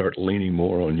him to start leaning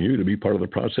more on you to be part of the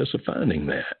process of finding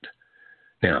that.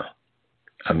 Now,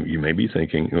 you may be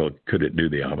thinking, well, could it do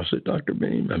the opposite, Dr.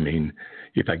 Beam? I mean,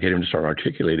 if I get him to start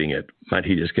articulating it, might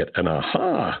he just get an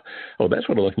aha? Oh, that's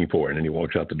what I'm looking for. And then he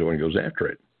walks out the door and goes after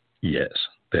it. Yes,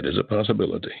 that is a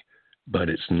possibility, but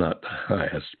it's not the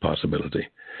highest possibility.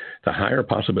 The higher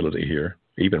possibility here,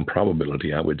 even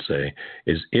probability, I would say,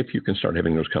 is if you can start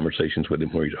having those conversations with him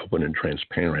where he's open and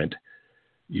transparent,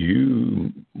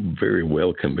 you very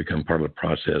well can become part of the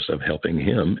process of helping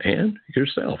him and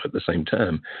yourself at the same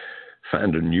time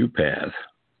find a new path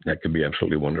that could be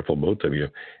absolutely wonderful, both of you.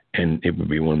 And it would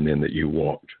be one then that you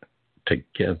walked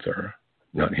together,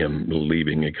 not him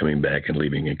leaving and coming back and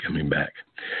leaving and coming back.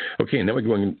 Okay, now we're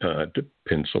going to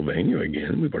Pennsylvania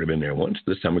again. We've already been there once.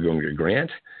 This time we're going to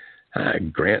Grant. Hi,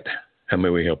 Grant. How may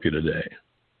we help you today?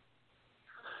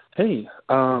 Hey,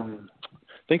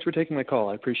 thanks for taking my call.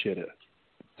 I appreciate it.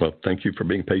 Well, thank you for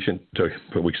being patient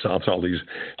until we solved all these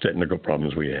technical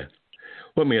problems we had.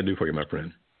 What may I do for you, my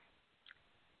friend?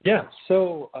 Yeah,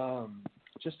 so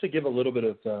just to give a little bit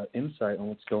of insight on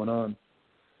what's going on.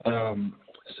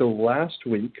 So last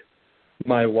week,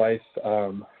 my wife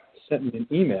sent me an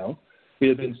email. We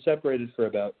had been separated for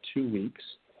about 2 weeks,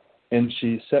 and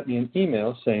she sent me an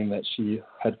email saying that she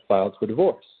had filed for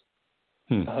divorce.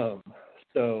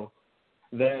 So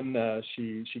then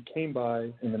she came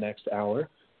by in the next hour,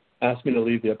 asked me to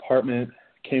leave the apartment,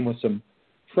 came with some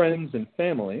friends and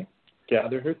family,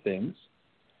 gathered her things,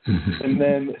 and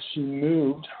then she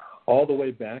moved all the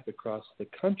way back across the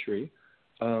country,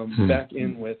 back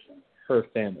in with her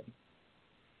family.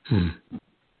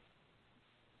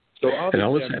 So and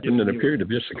all this happened in a period of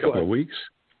just a couple of weeks?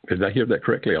 Did I hear that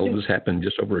correctly? All of this happened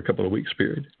just over a couple of weeks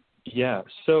period? Yeah.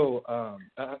 So,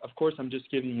 of course, I'm just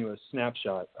giving you a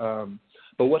snapshot.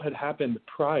 But what had happened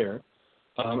prior,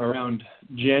 around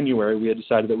January, we had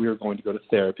decided that we were going to go to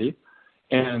therapy.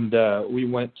 And we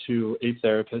went to a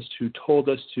therapist who told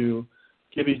us to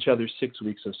give each other 6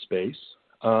 weeks of space,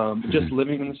 just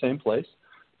living in the same place,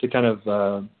 to kind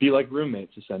of be like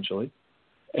roommates, essentially.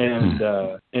 And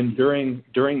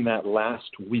during that last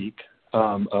week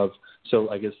so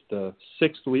I guess the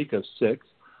 6th week of 6,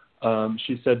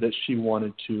 she said that she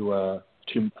wanted to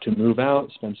move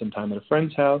out, spend some time at a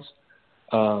friend's house,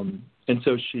 and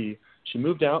so she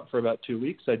moved out for about 2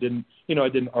 weeks. I didn't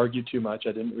argue too much.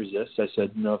 I didn't resist. I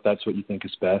said, no, if that's what you think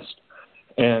is best.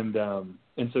 And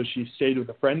so she stayed with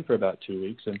a friend for about 2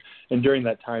 weeks, and during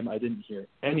that time I didn't hear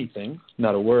anything,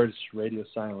 not a word, just radio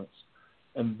silence.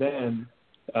 And then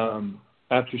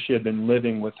after she had been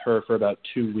living with her for about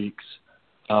 2 weeks,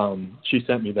 she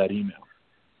sent me that email.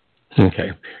 Okay.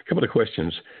 A couple of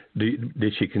questions.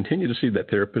 Did she continue to see that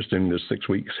therapist during the 6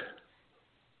 weeks?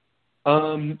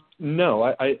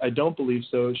 No, I don't believe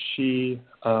so. She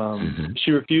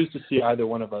refused to see either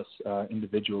one of us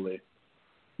individually.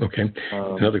 Okay.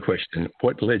 Another question.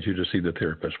 What led you to see the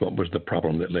therapist? What was the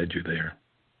problem that led you there?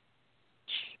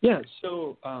 Yeah,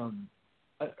 so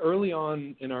early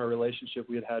on in our relationship,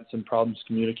 we had some problems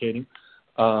communicating.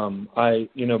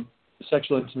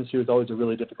 Sexual intimacy was always a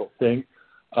really difficult thing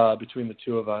between the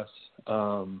two of us.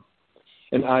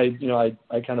 And I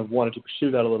kind of wanted to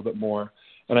pursue that a little bit more.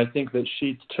 And I think that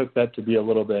she took that to be a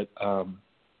little bit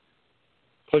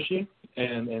pushy,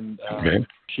 and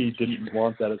she didn't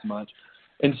want that as much.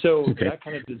 And so that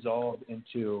kind of dissolved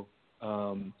into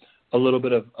a little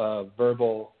bit of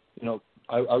verbal,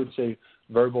 I would say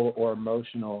verbal or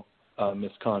emotional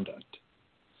misconduct.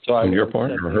 So on your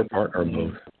part or her part or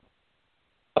both?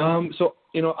 So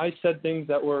I said things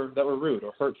that were rude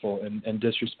or hurtful and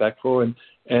disrespectful,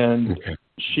 and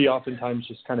she oftentimes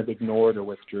just kind of ignored or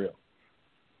withdrew.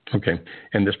 Okay.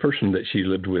 And this person that she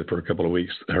lived with for a couple of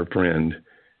weeks, her friend,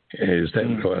 is that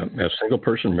a single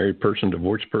person, married person,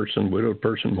 divorced person, widowed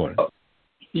person, what?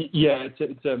 Yeah,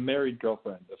 it's a married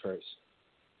girlfriend of hers.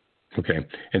 Okay.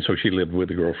 And so she lived with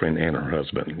the girlfriend and her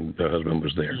husband. The husband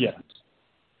was there. Yes.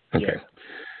 Okay. Yes.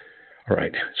 All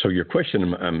right. So your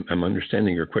question, I'm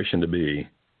understanding your question to be,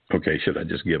 okay, should I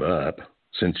just give up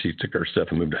since she took her stuff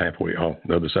and moved halfway off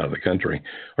the other side of the country,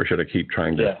 or should I keep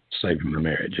trying to save the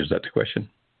marriage? Is that the question?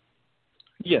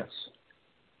 Yes.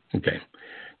 Okay.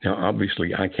 Now,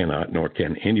 obviously, I cannot, nor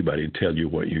can anybody tell you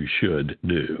what you should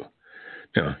do.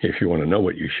 Now, if you want to know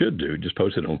what you should do, just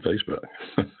post it on Facebook.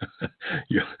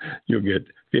 You'll get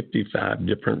 55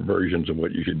 different versions of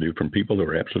what you should do from people who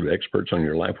are absolute experts on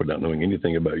your life without knowing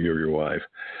anything about you or your wife.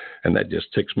 And that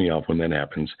just ticks me off when that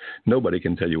happens. Nobody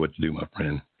can tell you what to do, my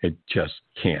friend. It just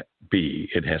can't be.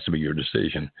 It has to be your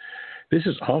decision. This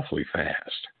is awfully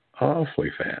fast,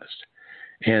 awfully fast.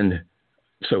 And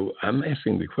so I'm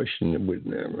asking the question,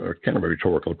 or kind of a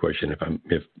rhetorical question,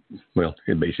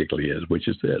 it basically is, which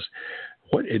is this: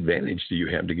 what advantage do you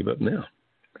have to give up now?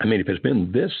 I mean, if it's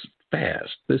been this fast,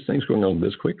 this thing's going on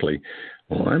this quickly,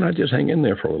 why not just hang in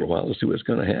there for a little while and see what's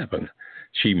going to happen?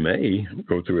 She may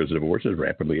go through a divorce as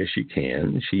rapidly as she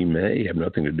can. She may have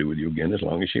nothing to do with you again as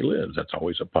long as she lives. That's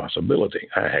always a possibility.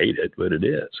 I hate it, but it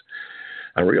is.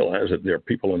 I realize that there are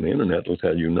people on the internet that will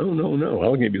tell you, no,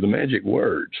 I'll give you the magic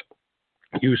words.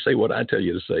 You say what I tell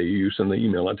you to say. You send the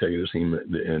email I tell you to send,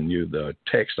 and the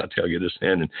text I tell you to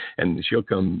send, and she'll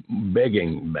come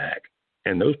begging back.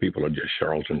 And those people are just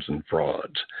charlatans and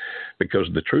frauds, because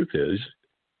the truth is,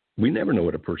 we never know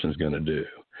what a person's going to do.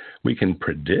 We can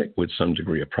predict with some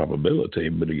degree of probability,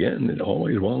 but again, it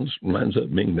always winds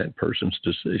up being that person's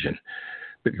decision.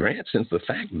 But Grant, since the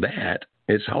fact that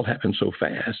it's all happened so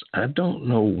fast, I don't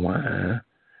know why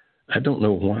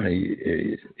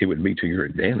it would be to your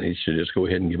advantage to just go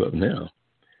ahead and give up now.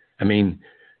 I mean,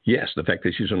 yes, the fact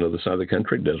that she's on the other side of the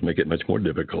country does make it much more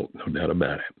difficult, no doubt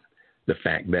about it. The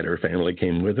fact that her family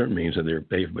came with her means that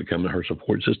they've become her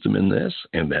support system in this,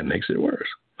 and that makes it worse.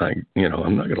 I'm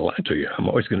not going to lie to you. I'm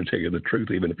always going to tell you the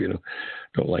truth, even if you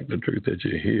don't like the truth that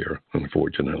you hear,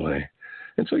 unfortunately.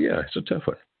 And so, yeah, it's a tough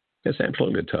one. It's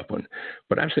absolutely a tough one.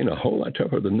 But I've seen a whole lot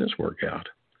tougher than this work out.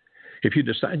 If you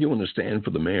decide you want to stand for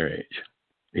the marriage,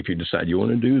 if you decide you want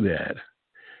to do that,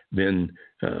 then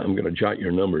I'm going to jot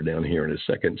your number down here in a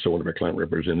second so one of our client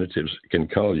representatives can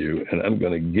call you, and I'm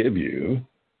going to give you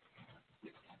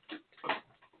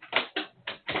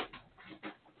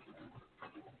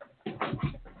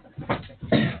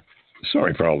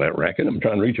sorry for all that racket. I'm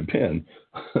trying to reach a pen.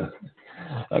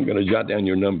 I'm going to jot down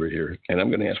your number here, and I'm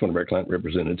going to ask one of our client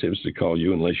representatives to call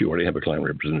you unless you already have a client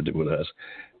representative with us.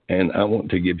 And I want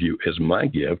to give you as my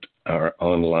gift our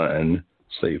online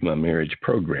Save My Marriage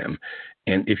program.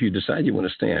 And if you decide you want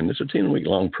to stand, it's a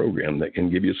 10-week-long program that can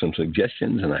give you some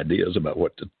suggestions and ideas about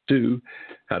what to do,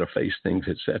 how to face things,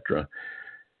 etc.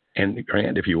 And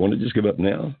Grant, if you want to just give up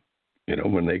now,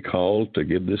 when they call to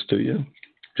give this to you,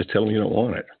 just tell them you don't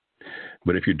want it.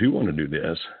 But if you do want to do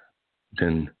this,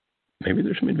 then maybe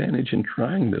there's some advantage in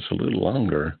trying this a little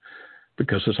longer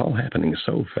because it's all happening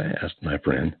so fast, my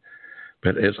friend.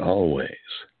 But as always,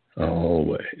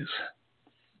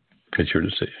 it's your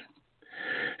decision.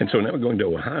 And so now we're going to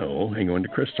Ohio and going to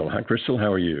Crystal. Hi, Crystal.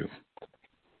 How are you?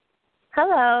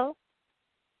 Hello.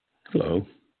 Hello.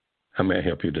 How may I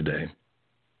help you today?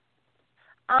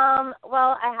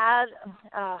 Well, I had,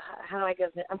 how do I go?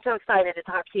 I'm so excited to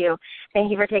talk to you.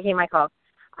 Thank you for taking my call.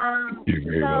 You're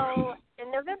very welcome.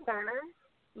 In November,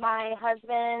 my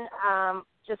husband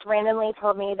just randomly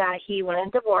told me that he wanted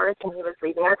a divorce and he was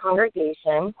leaving our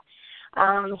congregation.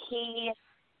 He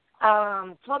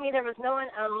told me there was no one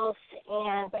else,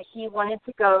 but he wanted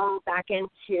to go back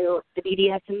into the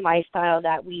BDSM lifestyle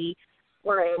that we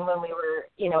were in when we were,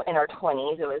 in our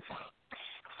 20s. It was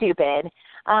stupid.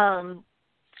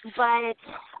 But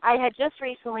I had just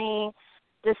recently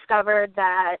discovered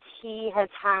that he has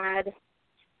had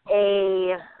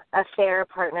a affair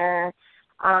partner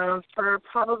for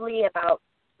probably about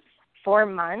 4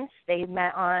 months. They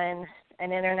met on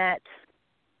an internet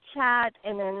chat,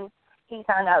 and then he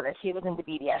found out that she was into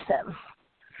BDSM.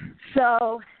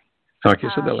 So, okay,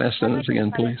 say that last sentence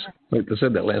again, please. Wait, I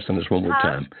said that last sentence one more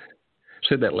time.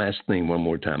 Say that last thing one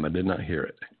more time. I did not hear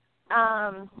it.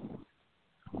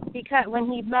 Because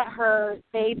when he met her,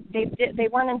 they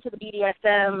weren't into the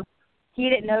BDSM. He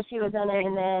didn't know she was in it,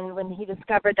 and then when he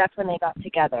discovered, that's when they got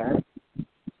together.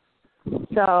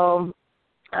 So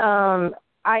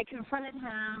I confronted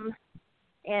him,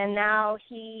 and now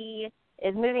he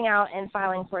is moving out and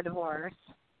filing for divorce.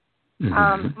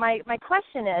 Mm-hmm. My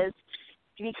question is,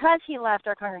 because he left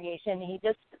our congregation, he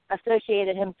just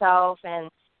associated himself,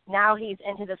 and now he's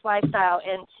into this lifestyle,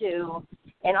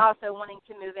 and also wanting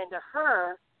to move into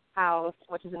her house,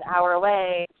 which is an hour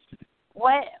away.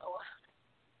 What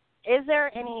is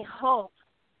there any hope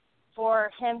for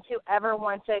him to ever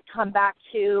want to come back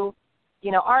to,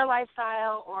 our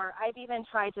lifestyle? Or I've even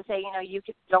tried to say, you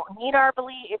don't need our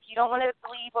belief. If you don't want to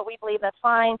believe what we believe, that's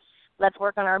fine. Let's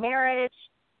work on our marriage.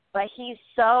 But he's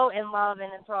so in love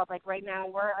and enthralled. Like right now,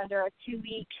 we're under a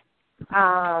 2-week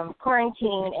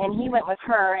quarantine, and he went with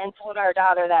her and told our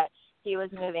daughter that he was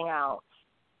moving out.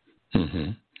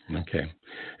 Mm-hmm. Okay.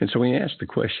 And so when you ask the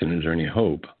question, is there any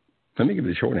hope? Let me give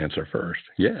you the short answer first.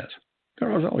 Yes,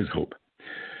 there is always hope.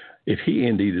 If he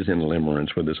indeed is in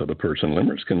limerence with this other person,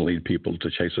 limerence can lead people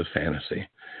to chase a fantasy.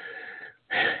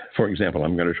 For example,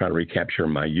 I'm going to try to recapture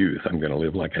my youth. I'm going to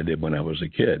live like I did when I was a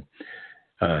kid,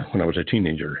 when I was a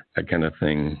teenager, that kind of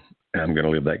thing. I'm going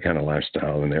to live that kind of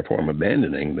lifestyle, and therefore I'm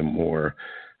abandoning the more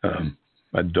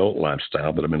adult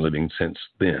lifestyle that I've been living since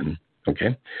then.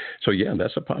 Okay? So, yeah,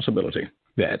 that's a possibility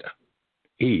that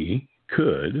he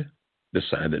could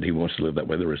decide that he wants to live that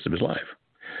way the rest of his life.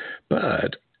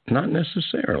 But not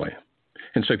necessarily.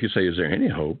 And so if you say, is there any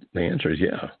hope? The answer is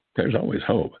yeah, there's always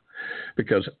hope.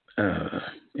 Because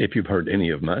if you've heard any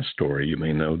of my story, you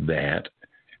may know that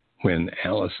when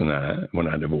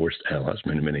I divorced Alice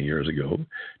many, many years ago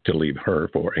to leave her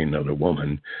for another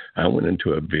woman, I went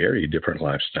into a very different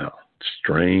lifestyle,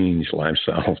 strange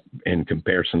lifestyle in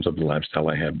comparisons of the lifestyle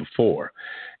I had before.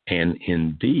 And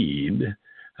indeed,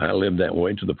 I lived that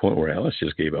way to the point where Alice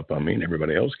just gave up on me and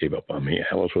everybody else gave up on me.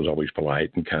 Alice was always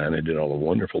polite and kind and did all the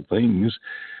wonderful things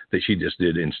that she just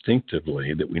did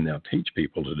instinctively that we now teach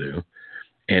people to do.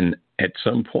 And at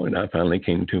some point, I finally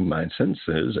came to my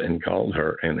senses and called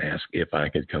her and asked if I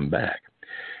could come back.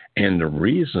 And the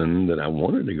reason that I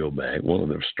wanted to go back, one of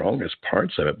the strongest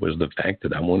parts of it was the fact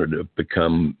that I wanted to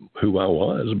become who I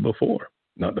was before,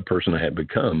 not the person I had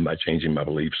become by changing my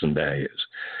beliefs and values.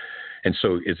 And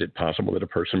so is it possible that a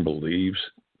person beliefs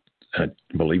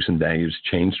and values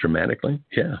change dramatically?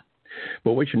 Yeah.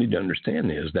 But what you need to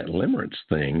understand is that limerence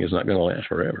thing is not going to last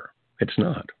forever. It's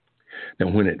not. Now,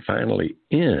 when it finally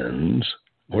ends,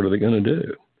 what are they going to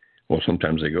do? Well,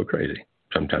 sometimes they go crazy.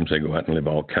 Sometimes they go out and live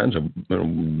all kinds of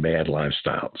bad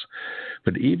lifestyles.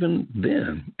 But even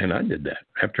then, and I did that,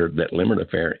 after that limerent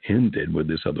affair ended with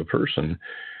this other person,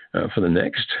 for the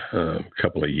next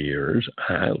couple of years,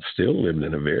 I still lived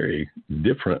in a very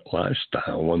different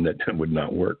lifestyle, one that would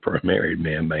not work for a married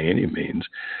man by any means.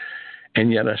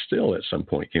 And yet I still at some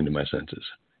point came to my senses,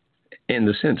 in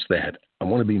the sense that I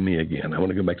want to be me again. I want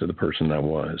to go back to the person I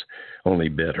was, only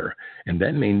better. And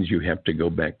that means you have to go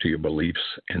back to your beliefs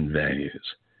and values.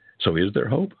 So is there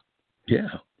hope? Yeah.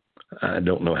 I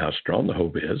don't know how strong the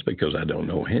hope is because I don't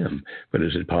know him. But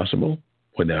is it possible?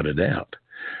 Without a doubt.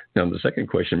 Now, the second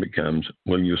question becomes,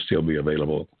 will you still be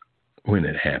available when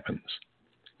it happens?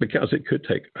 Because it could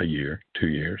take a year, 2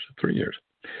 years, 3 years.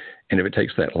 And if it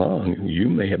takes that long, you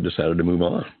may have decided to move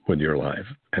on with your life.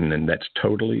 And then that's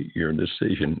totally your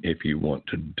decision if you want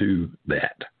to do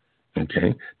that.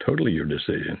 Okay? Totally your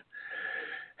decision.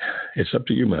 It's up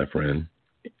to you, my friend.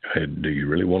 Do you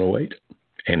really want to wait?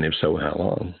 And if so, how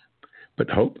long? But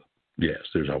hope? Yes,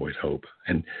 there's always hope.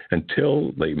 And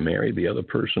until they marry the other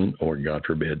person or, God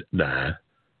forbid, die,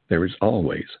 there is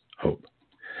always hope.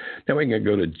 Now we're going to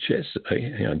go to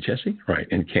Jesse, right,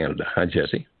 in Canada. Hi,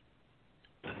 Jesse.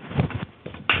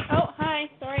 Oh, hi.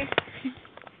 Sorry.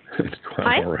 It's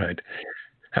quite all right.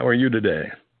 How are you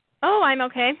today? Oh, I'm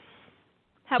okay.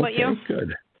 How about you?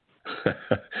 Good.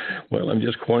 Well, I'm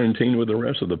just quarantined with the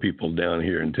rest of the people down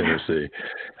here in Tennessee.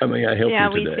 How may I help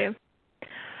you today? Yeah, me too.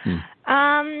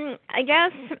 I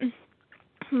guess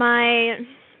my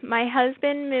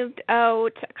husband moved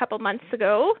out a couple months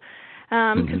ago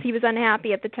because he was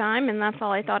unhappy at the time, and that's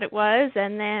all I thought it was.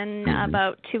 And then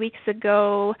about 2 weeks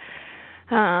ago,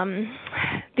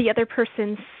 the other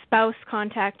person's spouse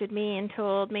contacted me and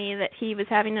told me that he was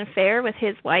having an affair with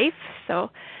his wife.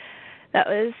 So that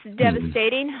was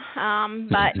devastating.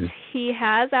 But he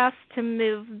has asked to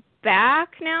move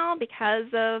back now because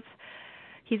of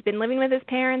he's been living with his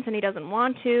parents and he doesn't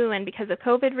want to, and because of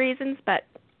COVID reasons. But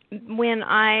when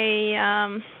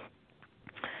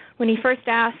he first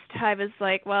asked, I was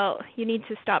like, well, you need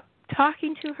to stop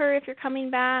talking to her if you're coming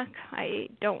back. I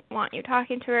don't want you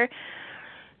talking to her.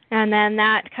 And then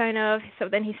so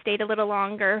then he stayed a little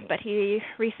longer, but he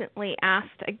recently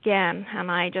asked again,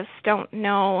 and I just don't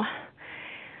know.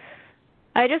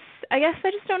 I guess I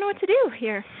just don't know what to do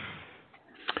here.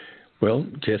 Well,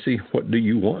 Jesse, what do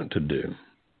you want to do?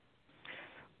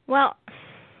 Well,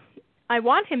 I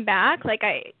want him back, like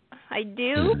I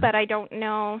do, but I don't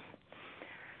know.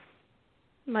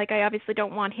 Like, I obviously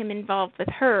don't want him involved with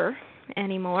her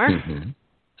anymore.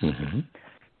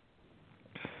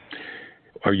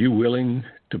 Are you willing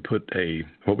to put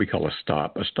what we call a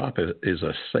stop? A stop is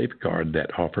a safeguard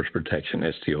that offers protection,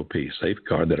 STOP,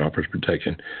 safeguard that offers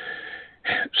protection.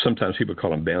 Sometimes people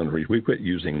call them boundaries. We quit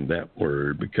using that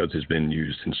word because it's been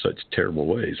used in such terrible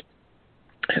ways.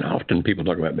 And often people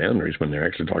talk about boundaries when they're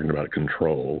actually talking about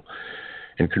control.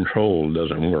 And control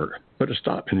doesn't work. But a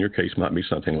stop in your case might be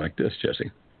something like this,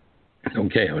 Jesse.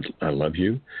 Okay, I love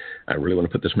you. I really want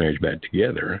to put this marriage back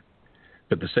together.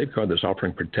 But the safeguard that's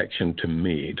offering protection to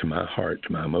me, to my heart,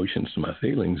 to my emotions, to my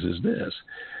feelings is this.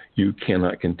 You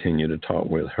cannot continue to talk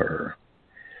with her.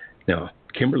 Now,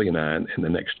 Kimberly and I, in the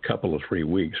next couple of 3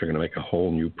 weeks, are going to make a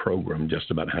whole new program just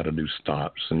about how to do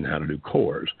stops and how to do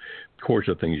cores. Cores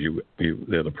are things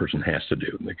the other person has to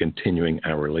do. They're continuing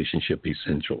our relationship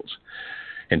essentials.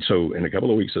 And so in a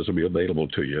couple of weeks, this will be available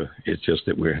to you. It's just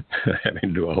that we're having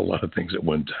to do a whole lot of things at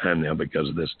one time now because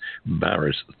of this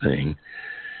virus thing.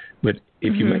 But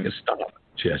if you make a stop,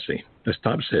 Jesse, the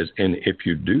stop says, and if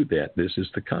you do that, this is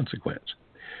the consequence.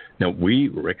 Now, we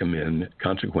recommend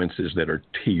consequences that are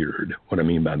tiered. What I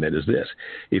mean by that is this.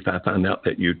 If I find out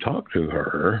that you talk to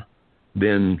her,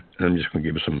 then I'm just going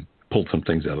to pull some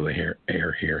things out of the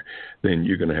air here, then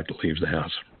you're going to have to leave the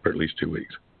house for at least 2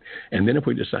 weeks. And then if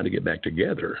we decide to get back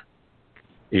together,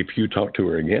 if you talk to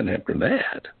her again after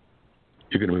that,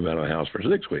 you're going to move out of the house for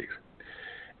 6 weeks.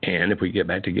 And if we get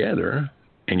back together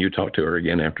and you talk to her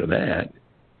again after that,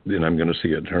 then I'm going to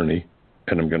see an attorney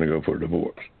and I'm going to go for a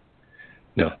divorce.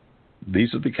 Now,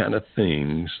 these are the kind of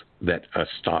things that a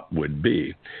stop would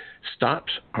be.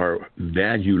 Stops are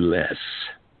valueless.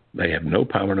 They have no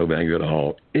power, no value at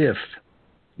all if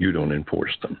you don't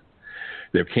enforce them.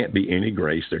 There can't be any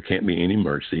grace. There can't be any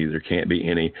mercy. There can't be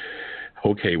any,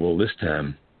 okay, well, this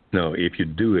time. No, if you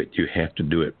do it, you have to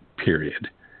do it, period.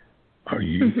 Are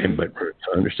you? But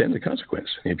understand the consequence.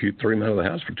 If you threw him out of the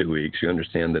house for 2 weeks, you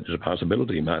understand that there's a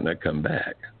possibility he might not come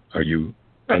back. Are you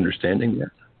understanding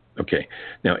that? Okay.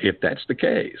 Now, if that's the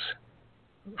case,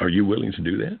 are you willing to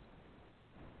do that?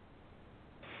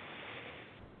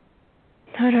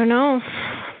 I don't know.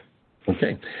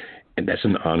 Okay. And that's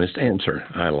an honest answer.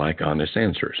 I like honest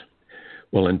answers.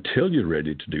 Well, until you're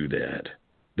ready to do that,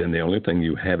 then the only thing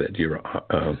you have at your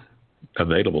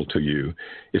available to you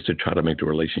is to try to make the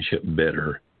relationship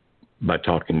better by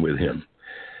talking with him.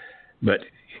 But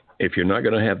if you're not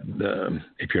going to have,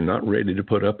 if you're not ready to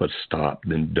put up a stop,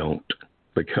 then don't.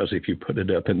 Because if you put it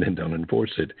up and then don't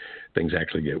enforce it, things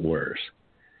actually get worse.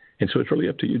 And so it's really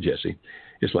up to you, Jesse.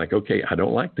 It's like, okay, I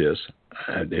don't like this.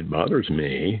 It bothers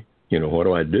me. What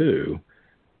do I do?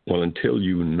 Well, until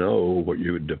you know what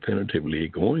you're definitively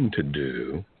going to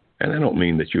do, and I don't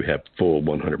mean that you have full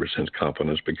 100%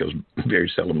 confidence, because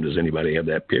very seldom does anybody have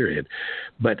that period,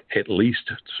 but at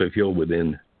least so feel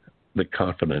within the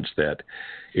confidence that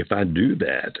if I do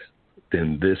that,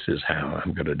 then this is how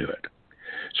I'm going to do it.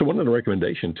 So one of the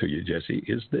recommendations to you, Jesse,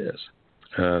 is this.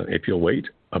 If you'll wait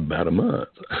about a month,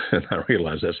 and I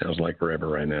realize that sounds like forever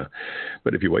right now,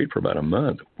 but if you wait for about a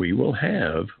month, we will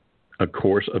have a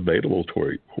course available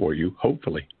for you,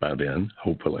 hopefully by then,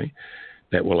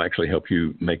 that will actually help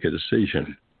you make a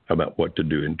decision about what to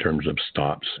do in terms of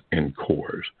stops and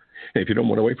cores. And if you don't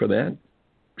want to wait for that,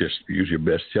 just use your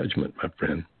best judgment, my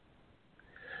friend.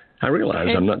 I realize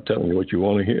I'm not telling you what you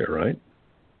want to hear, right?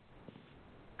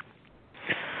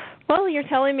 Well, you're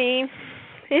telling me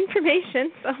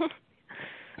information, so.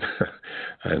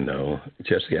 I know.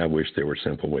 Jesse, I wish there were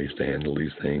simple ways to handle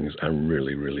these things. I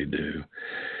really, really do.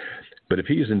 But if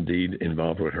he is indeed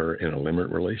involved with her in a limit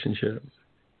relationship,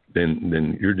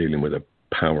 then you're dealing with a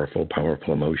powerful,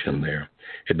 powerful emotion there.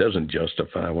 It doesn't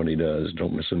justify what he does,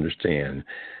 don't misunderstand,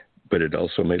 but it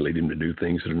also may lead him to do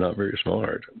things that are not very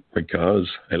smart, because,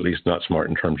 at least not smart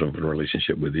in terms of a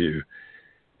relationship with you,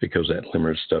 because that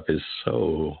limit stuff is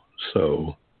so,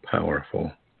 so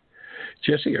powerful.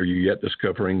 Jesse, are you yet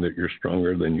discovering that you're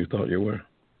stronger than you thought you were?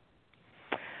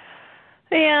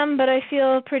 I am, but I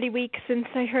feel pretty weak since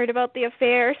I heard about the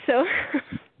affair, so.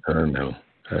 I know.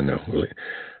 Really.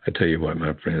 I tell you what,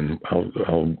 my friend,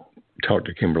 I'll talk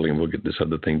to Kimberly and we'll get this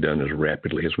other thing done as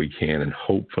rapidly as we can, and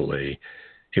hopefully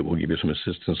it will give you some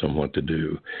assistance on what to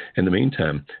do. In the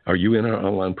meantime, are you in our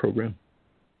online program?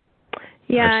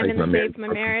 Yeah, I'm in the Save My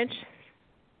Marriage.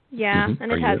 Yeah,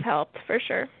 and it has helped for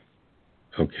sure.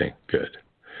 Okay, good.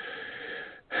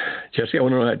 Jesse, I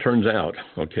want to know how it turns out.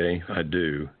 Okay, I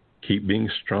do. Keep being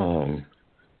strong,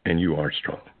 and you are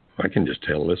strong. I can just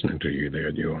tell listening to you there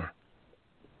you are.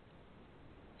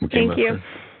 Okay, thank you.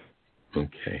 Friend?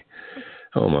 Okay.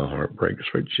 Oh, my heart breaks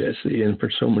for Jesse and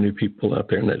for so many people out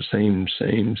there in that same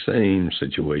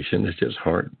situation. It's just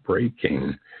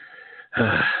heartbreaking.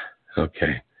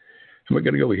 Okay. And we're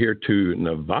going to go over here to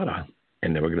Nevada,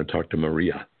 and then we're going to talk to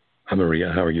Maria. Hi,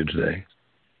 Maria. How are you today?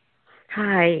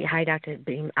 Hi, Dr.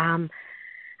 Beam.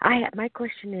 My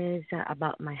question is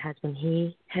about my husband.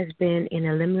 He has been in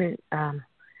a limited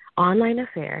online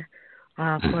affair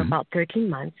for about 13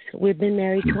 months. We've been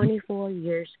married 24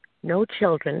 years, no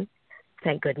children,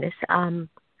 thank goodness.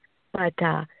 But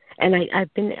I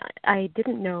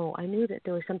didn't know. I knew that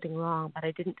there was something wrong, but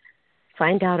I didn't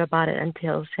find out about it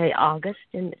until, say, August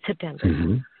and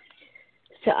September.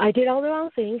 So I did all the wrong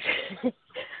things.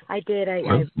 I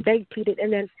begged, pleaded,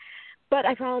 but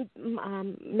I found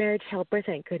Marriage Helper,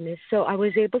 thank goodness. So I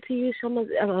was able to use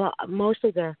most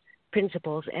of the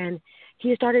principles, and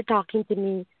he started talking to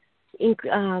me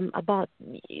about.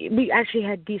 We actually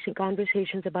had decent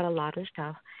conversations about a lot of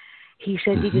stuff. He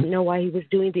said he didn't know why he was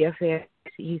doing the affair.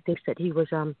 He thinks that he was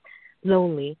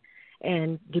lonely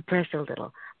and depressed a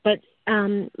little. But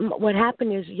what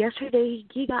happened is yesterday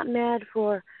he got mad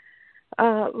for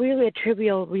really a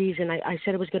trivial reason. I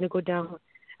said I was going to go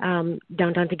downtown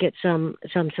to get some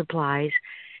supplies,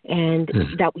 and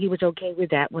that he was okay with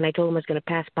that. When I told him I was going to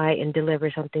pass by and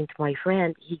deliver something to my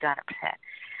friend, he got upset.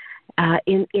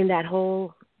 In that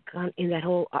whole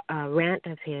rant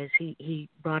of his, he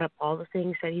brought up all the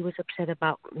things that he was upset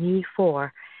about me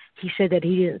for. He said that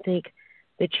he didn't think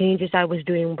the changes I was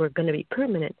doing were going to be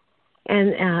permanent,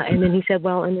 and then he said,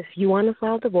 well, and if you want to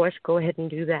file divorce, go ahead and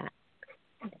do that.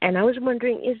 And I was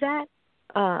wondering, is that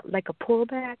like a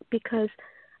pullback? Because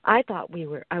I thought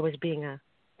I was being a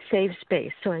safe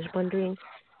space. So I was wondering,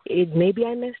 maybe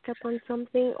I messed up on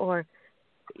something, or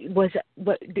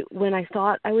when I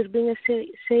thought I was being a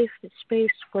safe space,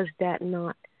 was that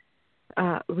not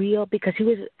real? Because he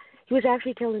was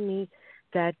actually telling me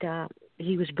that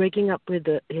he was breaking up with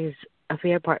his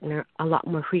affair partner a lot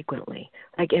more frequently.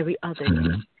 like every other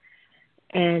day.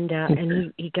 And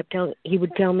he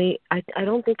would tell me, I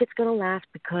don't think it's going to last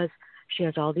because she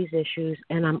has all these issues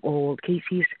and I'm old.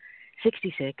 He's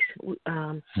 66.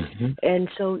 And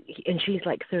she's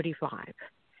like 35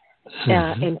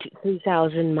 and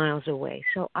 3,000 miles away.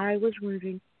 So I was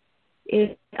wondering,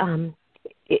 did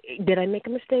I make a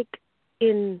mistake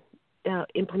in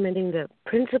implementing the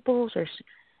principles or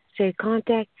say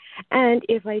contact? And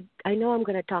if I know I'm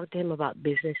going to talk to him about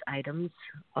business items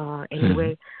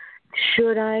anyway,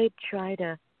 should I try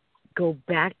to go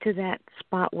back to that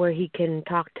spot where he can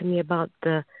talk to me about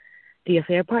the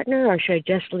affair partner, or should I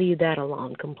just leave that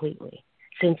alone completely?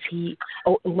 Since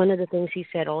one of the things he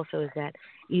said also is that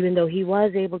even though he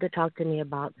was able to talk to me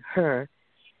about her,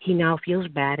 he now feels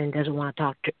bad and doesn't want to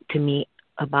talk to me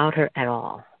about her at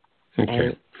all.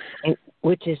 Okay. And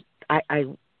which is I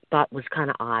thought was kind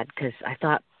of odd because I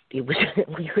thought we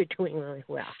were doing really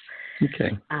well.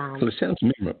 Okay. Well, it sounds to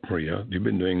me, Maria, you've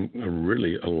been doing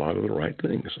really a lot of the right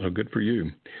things. So good for you.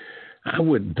 I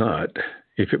would not,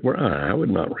 if it were I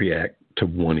would not react to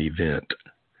one event.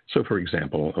 So, for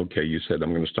example, okay, you said,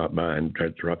 I'm going to stop by and try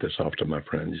to drop this off to my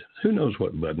friends. Who knows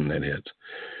what button that hits?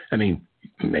 I mean,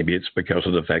 maybe it's because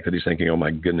of the fact that he's thinking, oh,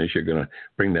 my goodness, you're going to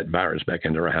bring that virus back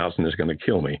into our house and it's going to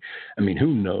kill me. I mean,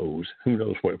 who knows? Who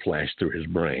knows what flashed through his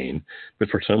brain? But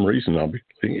for some reason, obviously,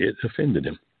 it offended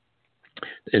him.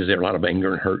 Is there a lot of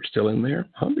anger and hurt still in there?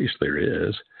 Obviously there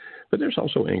is. But there's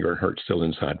also anger and hurt still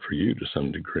inside for you to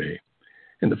some degree.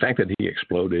 And the fact that he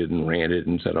exploded and ranted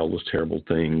and said all those terrible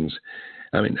things,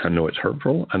 I mean, I know it's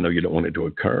hurtful. I know you don't want it to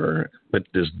occur.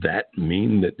 But does that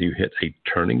mean that you hit a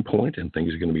turning point and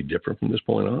things are going to be different from this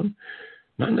point on?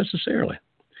 Not necessarily.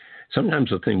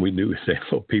 Sometimes the thing we do to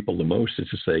help people the most is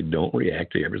to say, don't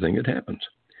react to everything that happens.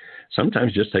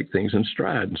 Sometimes just take things in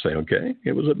stride and say, okay,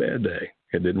 it was a bad day.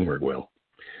 It didn't work well.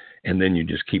 And then you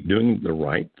just keep doing the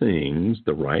right things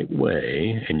the right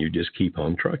way, and you just keep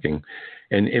on trucking.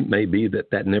 And it may be that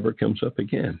that never comes up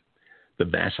again. The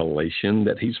vacillation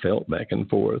that he's felt back and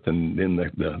forth, and then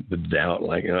the doubt,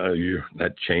 like,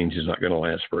 that change is not going to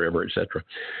last forever, etc.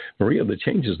 Maria, the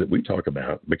changes that we talk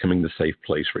about, becoming the safe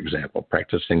place, for example,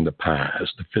 practicing the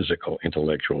PIES, the physical,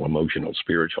 intellectual, emotional,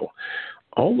 spiritual,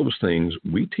 all those things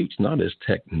we teach not as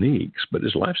techniques, but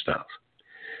as lifestyles.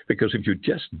 Because if you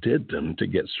just did them to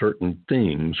get certain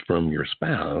things from your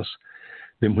spouse,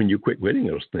 then when you quit doing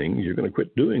those things, you're going to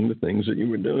quit doing the things that you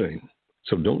were doing.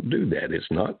 So don't do that.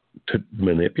 It's not to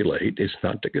manipulate. It's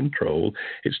not to control.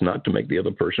 It's not to make the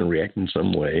other person react in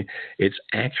some way. It's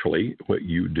actually what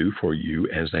you do for you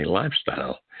as a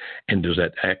lifestyle. And does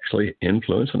that actually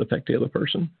influence and affect the other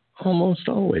person? Almost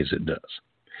always it does.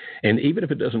 And even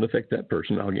if it doesn't affect that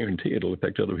person, I'll guarantee it'll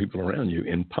affect other people around you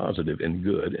in positive and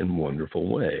good and wonderful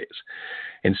ways.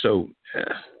 And so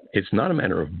it's not a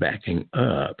matter of backing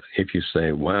up. If you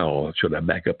say, wow, should I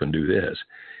back up and do this?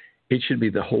 It should be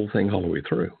the whole thing all the way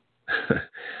through.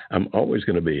 I'm always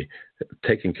going to be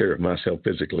taking care of myself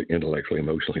physically, intellectually,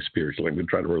 emotionally, spiritually. I'm going to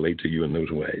try to relate to you in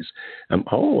those ways. I'm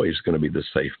always going to be the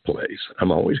safe place.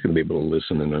 I'm always going to be able to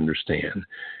listen and understand.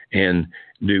 And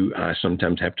do I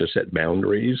sometimes have to set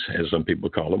boundaries, as some people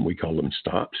call them? We call them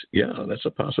stops. Yeah, that's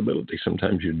a possibility.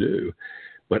 Sometimes you do.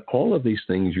 But all of these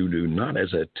things you do not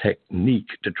as a technique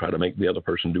to try to make the other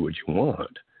person do what you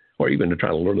want, or even to try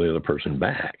to lure the other person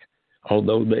back,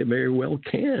 although they very well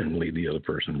can lead the other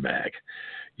person back.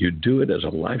 You do it as a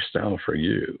lifestyle for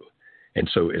you. And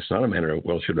so it's not a matter of,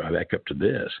 well, should I back up to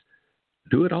this?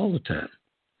 Do it all the time.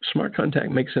 Smart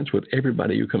contact makes sense with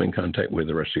everybody you come in contact with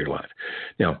the rest of your life.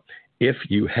 Now, if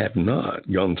you have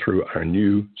not gone through our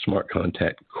new Smart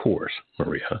Contact course,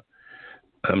 Maria,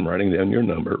 I'm writing down your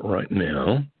number right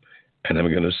now, and I'm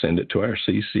going to send it to our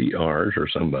CCRs or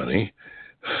somebody,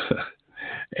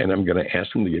 and I'm going to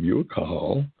ask them to give you a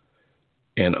call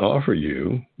and offer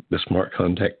you the Smart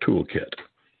Contact Toolkit.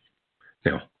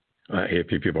 Now, if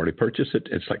you've already purchased it,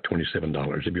 it's like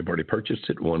 $27. If you've already purchased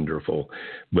it, wonderful.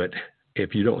 But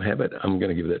if you don't have it, I'm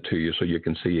going to give that to you so you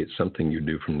can see it's something you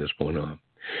do from this point on.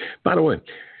 By the way,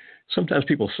 sometimes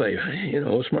people say, hey,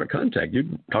 Smart Contact,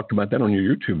 you talked about that on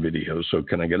your YouTube videos, so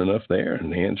can I get enough there?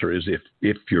 And the answer is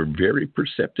if you're very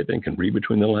perceptive and can read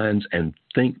between the lines and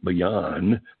think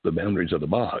beyond the boundaries of the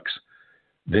box,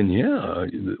 then yeah,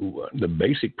 the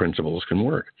basic principles can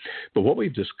work. But what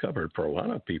we've discovered for a lot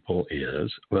of people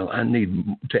is, well, I need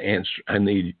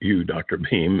you, Dr.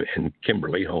 Beam, and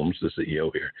Kimberly Holmes, the CEO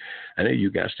here. I need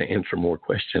you guys to answer more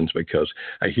questions, because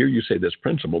I hear you say this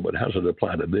principle, but how does it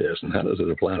apply to this? And how does it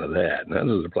apply to that? And how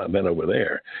does it apply to that over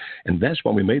there? And that's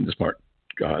why we made the Smart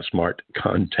Smart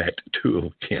Contact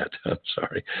Toolkit. I'm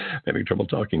sorry, I'm having trouble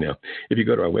talking now. If you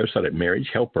go to our website at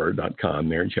marriagehelper.com,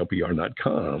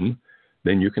 marriagehelper.com,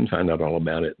 then you can find out all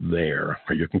about it there,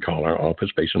 or you can call our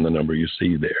office based on the number you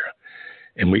see there,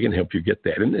 and we can help you get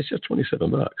that. And it's just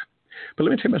 $27. But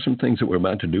let me tell you about some things that we're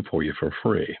about to do for you for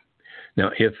free.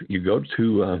 Now, if you go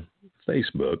to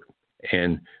Facebook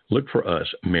and look for us,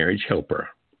 Marriage Helper,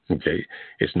 okay,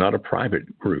 it's not a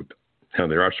private group. Now,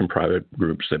 there are some private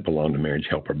groups that belong to Marriage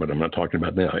Helper, but I'm not talking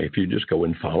about now. If you just go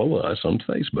and follow us on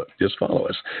Facebook, just follow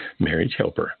us, Marriage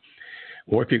Helper.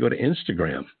 Or if you go to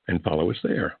Instagram and follow us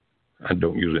there. I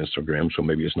don't use Instagram, so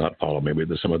maybe it's not follow. Maybe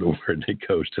there's some other word that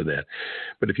goes to that.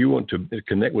 But if you want to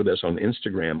connect with us on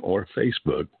Instagram or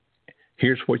Facebook,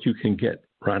 here's what you can get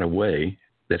right away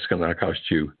that's going to cost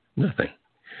you nothing.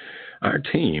 Our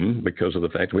team, because of the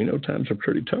fact that we know times are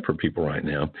pretty tough for people right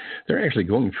now, they're actually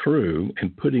going through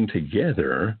and putting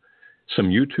together some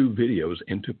YouTube videos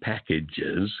into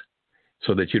packages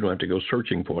so that you don't have to go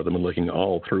searching for them and looking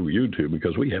all through YouTube,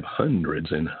 because we have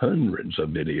hundreds and hundreds of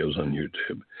videos on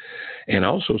YouTube. And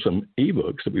also some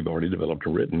ebooks that we've already developed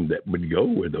and written that would go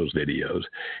with those videos.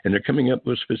 And they're coming up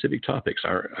with specific topics.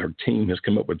 Our team has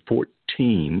come up with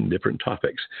 14 different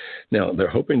topics. Now, they're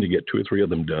hoping to get 2 or 3 of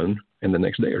them done in the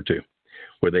next day or two,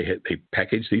 where they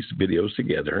package these videos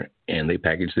together and they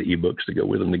package the ebooks to go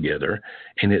with them together,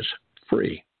 and it's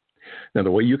free. Now,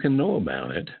 the way you can know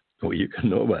about it,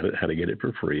 how to get it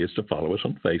for free, is to follow us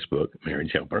on Facebook,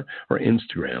 Marriage Helper, or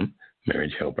Instagram,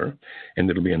 Marriage Helper, and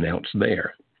it'll be announced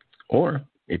there. Or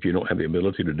if you don't have the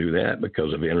ability to do that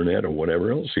because of the internet or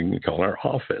whatever else, you can call our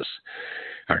office.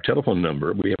 Our telephone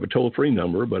number, we have a toll-free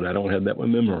number, but I don't have that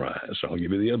one memorized, so I'll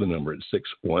give you the other number. It's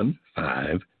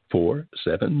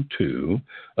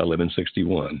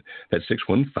 615-472-1161. That's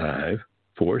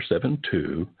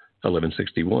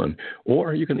 615-472-1161.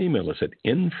 Or you can email us at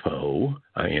info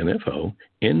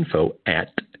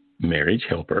at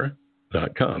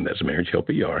marriagehelper.com. That's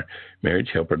marriagehelper,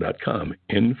 marriagehelper.com,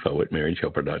 info at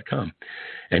marriagehelper.com.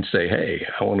 And say, hey,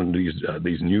 I want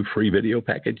these new free video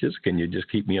packages. Can you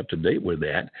just keep me up to date with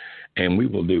that? And we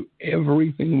will do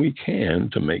everything we can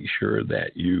to make sure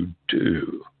that you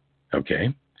do.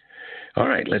 Okay? All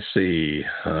right, let's see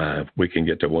if we can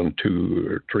get to 1, 2,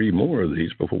 or 3 more of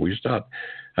these before we stop.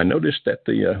 I noticed that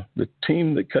the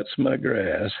team that cuts my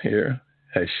grass here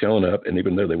has shown up, and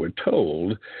even though they were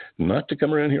told not to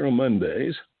come around here on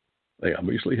Mondays, they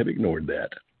obviously have ignored that.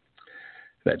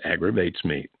 That aggravates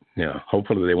me. Now,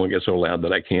 hopefully they won't get so loud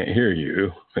that I can't hear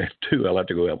you. If 2, I'll have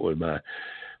to go out with my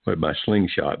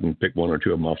slingshot and pick 1 or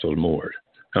 2 of them off those moors.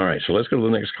 All right, so let's go to the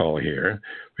next call here.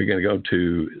 We're going to go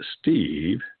to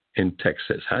Steve in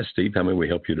Texas. Hi, Steve. How may we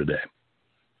help you today?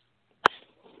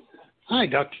 Hi,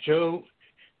 Dr. Joe.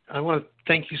 I want to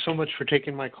thank you so much for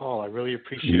taking my call. I really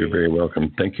appreciate it. You're very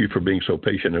welcome. Thank you for being so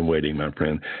patient and waiting, my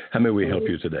friend. How may we help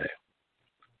you today?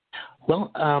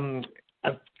 Well,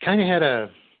 I've kind of had I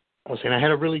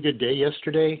had a really good day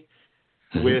yesterday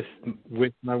with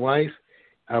my wife.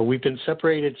 We've been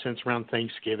separated since around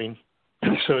Thanksgiving,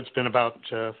 so it's been about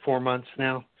 4 months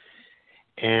now.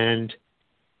 And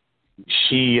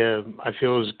she, I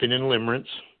feel, has been in limerence.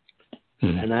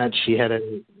 And that she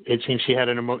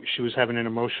was having an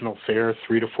emotional affair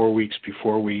 3 to 4 weeks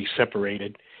before we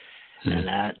separated, and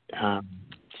that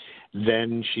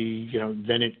then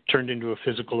then it turned into a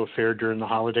physical affair during the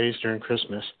holidays, during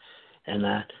Christmas, and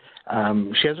that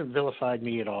she hasn't vilified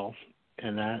me at all,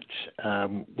 and that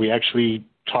we actually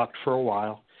talked for a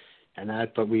while, and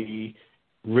that, but we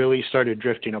really started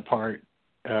drifting apart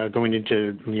going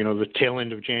into the tail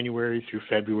end of January through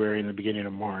February and the beginning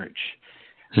of March,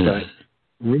 but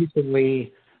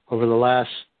recently, over the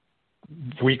last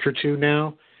week or 2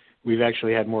 now, we've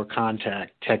actually had more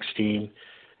contact, texting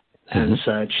and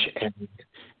such, and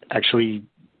actually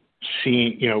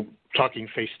seeing, talking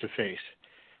face to face.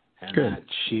 And that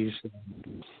she's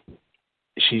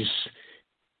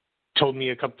told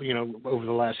me a couple, over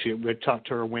the last few, we talked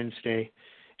to her Wednesday,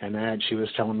 and that she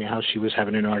was telling me how she was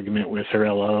having an argument with her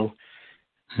LO,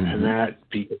 and that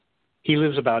because he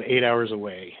lives about 8 hours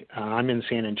away. I'm in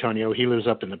San Antonio. He lives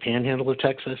up in the Panhandle of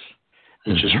Texas,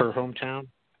 which is her hometown.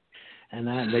 And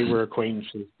that they were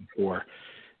acquaintances before,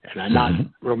 and not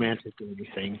romantic or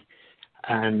anything.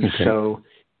 And so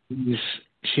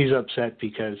she's upset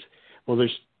because, well,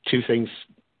 there's 2 things.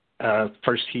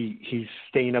 First, he's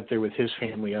staying up there with his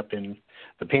family up in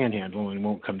the Panhandle and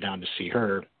won't come down to see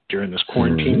her during this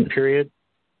quarantine period.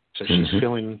 So she's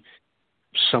feeling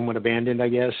somewhat abandoned, I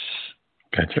guess.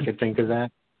 Gotcha. I could think of that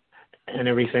and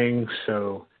everything.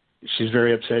 So she's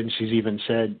very upset, and she even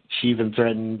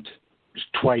threatened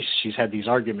twice. She's had these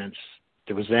arguments.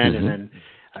 There was then, and then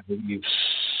I believe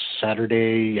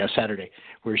Saturday,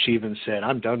 where she even said,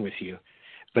 "I'm done with you,"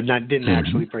 but didn't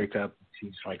actually break up.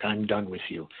 She's like, "I'm done with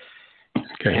you."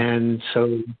 Okay. And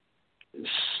so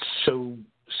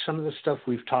some of the stuff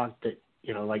we've talked that,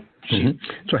 like she.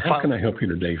 So how can I help you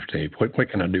today, Steve? What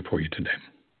can I do for you today?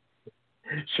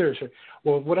 Sure.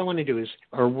 Well, what I want to do is,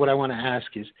 or what I want to ask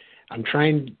is, I'm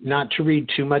trying not to read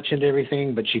too much into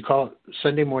everything, but she called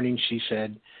Sunday morning. She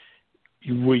said,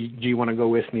 do you want to go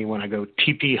with me when I go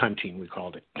TP hunting? We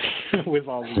called it with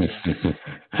all the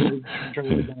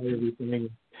trying to buy everything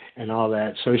and all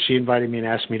that. So she invited me and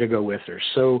asked me to go with her.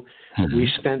 So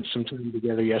we spent some time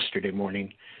together yesterday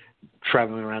morning,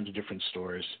 traveling around to different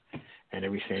stores and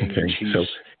everything. Okay. And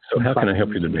so how can I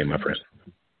help you today, my friend?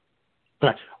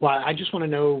 Well, I just want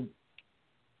to know,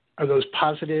 are those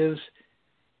positives?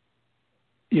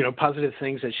 Positive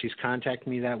things that she's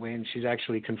contacting me that way, and she's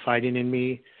actually confiding in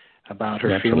me about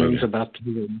her feelings about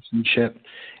the relationship.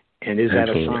 And is that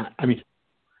a sign? I mean,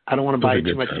 I don't want to buy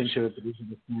too much into it, but is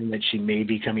it a sign that she may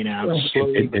be coming out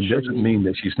slowly? It doesn't mean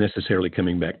that she's necessarily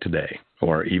coming back today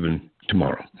or even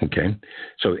tomorrow, okay?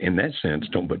 So in that sense,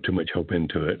 don't put too much hope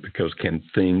into it, because can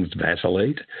things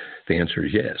vacillate? The answer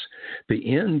is yes.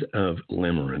 The end of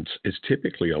limerence is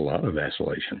typically a lot of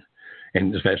vacillation.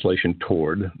 And there's vacillation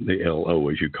toward the LO,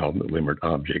 as you call it, the limerent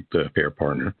object, the affair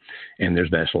partner, and there's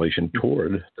vacillation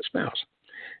toward the spouse.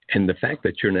 And the fact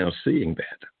that you're now seeing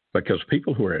that, because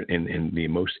people who are in the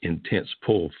most intense,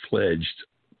 full-fledged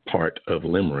part of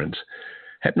limerence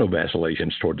have no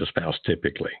vacillations toward the spouse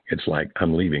typically. It's like,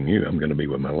 I'm leaving you, I'm going to be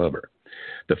with my lover.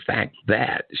 The fact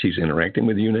that she's interacting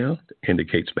with you now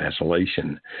indicates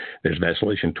vacillation. There's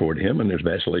vacillation toward him and there's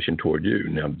vacillation toward you.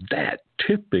 Now, that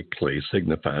typically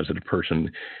signifies that a person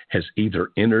has either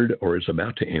entered or is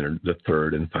about to enter the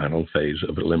third and final phase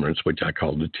of limerence, which I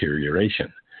call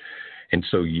deterioration. And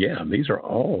so, yeah, these are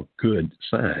all good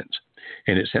signs.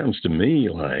 And it sounds to me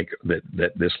like that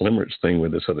this limerence thing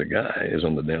with this other guy is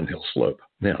on the downhill slope.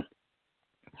 Now,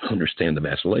 understand the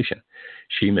vacillation.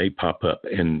 She may pop up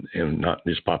and not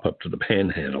just pop up to the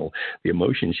panhandle. The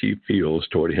emotion she feels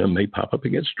toward him may pop up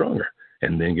and get stronger,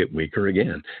 and then get weaker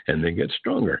again, and then get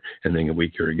stronger, and then get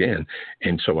weaker again.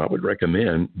 And so I would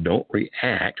recommend don't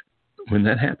react when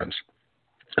that happens.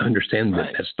 Understand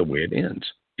that that's the way it ends.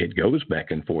 It goes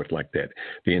back and forth like that.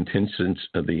 The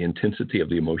intensity of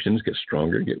the emotions gets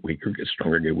stronger, get weaker, get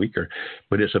stronger, get weaker.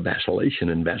 But it's a vacillation,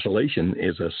 and vacillation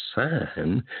is a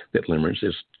sign that limerence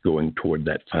is going toward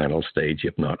that final stage,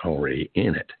 if not already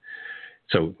in it.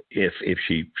 So if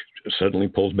she suddenly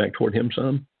pulls back toward him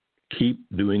some, keep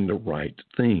doing the right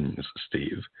things,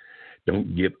 Steve.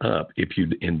 Don't give up. If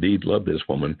you indeed love this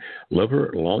woman, love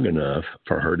her long enough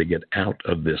for her to get out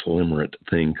of this limerent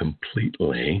thing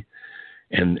completely.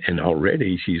 And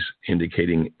already she's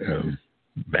indicating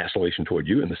vacillation toward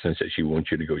you in the sense that she wants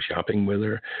you to go shopping with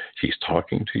her. She's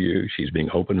talking to you. She's being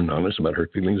open and honest about her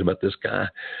feelings about this guy.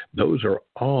 Those are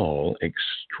all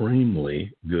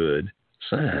extremely good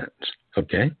signs,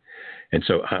 okay? And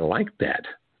so I like that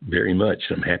very much.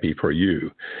 I'm happy for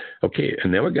you. Okay,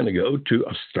 and now we're going to go to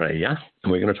Australia,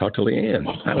 and we're going to talk to Leanne.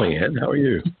 Hi, Leanne. How are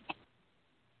you?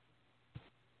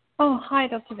 Oh, hi,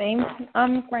 Dr. Beam.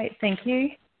 I'm great, thank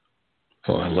you.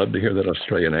 Oh, I love to hear that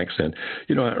Australian accent.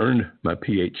 You know, I earned my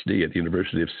PhD at the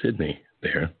University of Sydney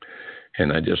there,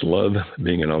 and I just love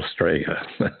being in Australia.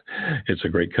 It's a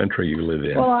great country you live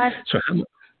in. Well, so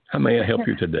how may I help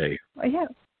you today? Yeah.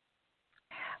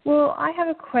 Well, I have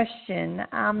a question.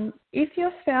 If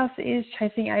your spouse is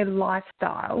chasing a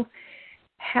lifestyle,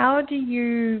 how do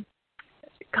you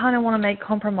kind of want to make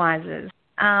compromises?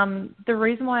 The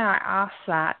reason why I ask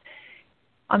that,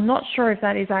 I'm not sure if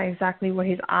that is exactly what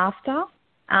he's after.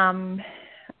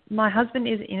 My husband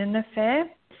is in an affair.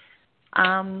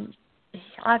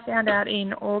 I found out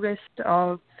in August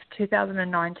of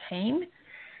 2019.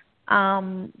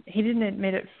 He didn't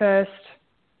admit at first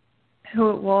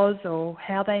who it was or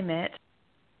how they met.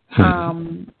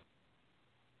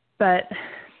 But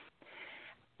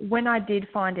when I did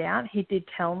find out, he did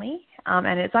tell me,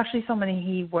 and it's actually somebody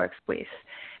he works with.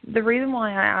 The reason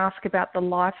why I ask about the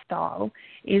lifestyle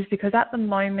is because at the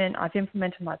moment I've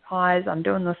implemented my PIEs, I'm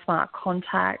doing the smart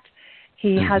contact.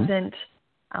 He hasn't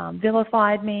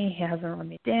vilified me, he hasn't run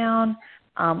me down.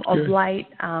 Of late,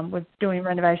 we're doing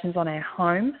renovations on our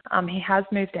home. He has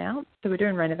moved out, so we're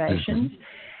doing renovations.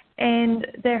 And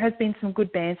there has been some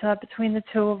good banter between the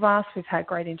two of us. We've had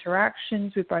great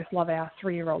interactions. We both love our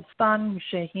 3-year-old son. We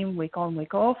share him week on,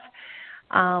 week off.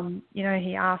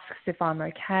 He asks if I'm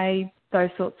okay, those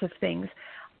sorts of things.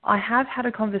 I have had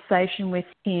a conversation with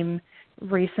him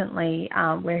recently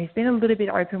where he's been a little bit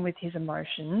open with his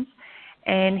emotions,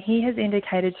 and he has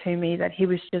indicated to me that he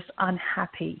was just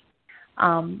unhappy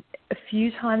A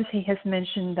few times he has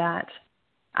mentioned that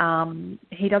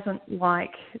he doesn't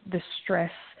like the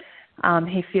stress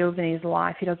he feels in his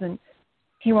life.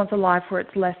 He wants a life where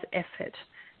it's less effort.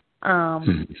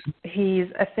 His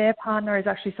affair partner is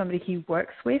actually somebody he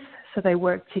works with, so they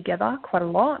work together quite a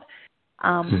lot.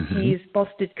 His boss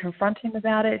did confront him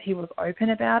about it. He was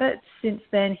open about it. Since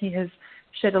then, he has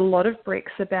shed a lot of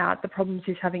bricks about the problems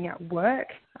he's having at work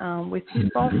with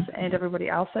his boss and everybody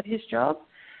else at his job.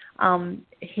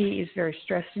 He is very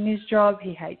stressed in his job.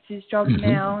 He hates his job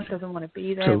now. Doesn't want to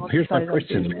be there. So here's my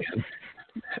question, Leanne.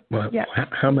 Well,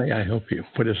 how may I help you?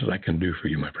 What is it I can do for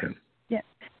you, my friend? Yeah.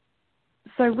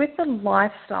 So with the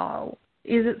lifestyle,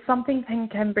 is it something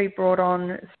that can be brought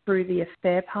on through the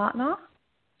affair partner?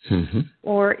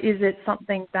 Or is it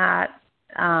something that,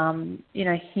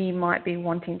 he might be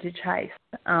wanting to chase?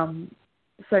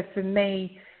 So for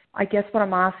me, I guess what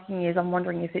I'm asking is I'm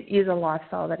wondering if it is a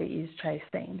lifestyle that he is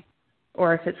chasing,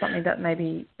 or if it's something that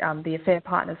maybe the affair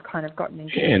partner's kind of gotten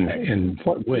into. And in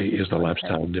what way is the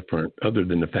lifestyle different, other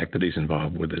than the fact that he's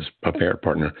involved with his affair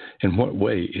partner? In what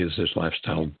way is this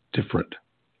lifestyle different?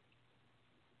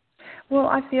 Well,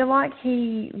 I feel like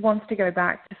he wants to go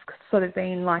back to sort of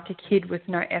being like a kid with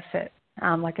no effort,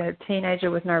 like a teenager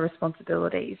with no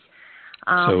responsibilities.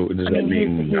 So does that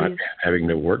mean not having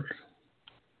to work?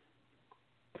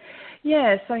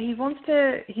 Yeah, so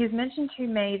he's mentioned to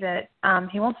me that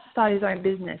he wants to start his own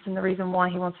business, and the reason why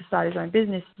he wants to start his own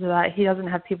business is that he doesn't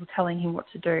have people telling him what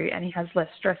to do, and he has less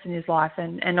stress in his life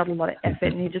and not a lot of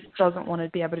effort, and he just doesn't want to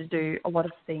be able to do a lot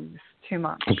of things too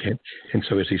much. Okay, and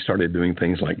so has he started doing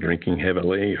things like drinking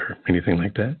heavily or anything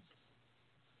like that?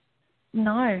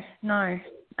 No.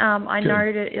 I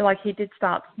know that like he did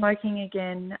start smoking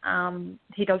again.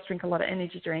 He does drink a lot of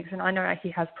energy drinks, and I know he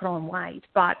has put on weight,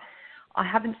 but I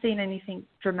haven't seen anything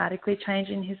dramatically change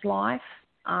in his life.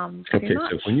 Okay,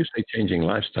 so when you say changing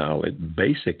lifestyle, it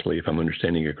basically, if I'm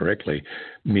understanding it correctly,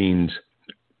 means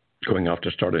going off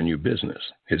to start a new business.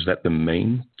 Is that the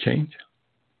main change?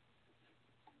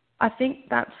 I think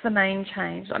that's the main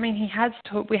change. I mean,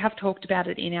 we have talked about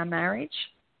it in our marriage,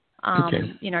 but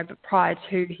prior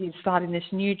to his starting this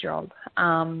new job,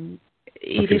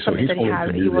 it is something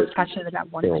that he was passionate about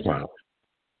wanting to do. For a while.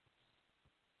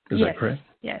 Is that correct?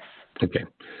 Yes. Okay.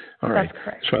 All right. That's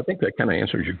correct. So I think that kind of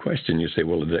answers your question. You say,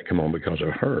 well, did that come on because of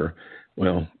her?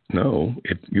 Well, no.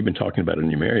 If you've been talking about it in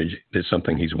your marriage, it's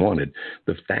something he's wanted.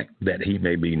 The fact that he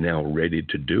may be now ready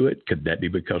to do it, could that be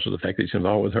because of the fact that he's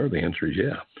involved with her? The answer is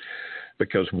yeah.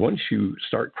 Because once you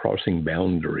start crossing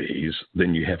boundaries,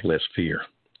 then you have less fear.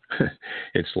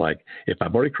 It's like, if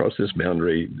I've already crossed this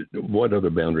boundary, what other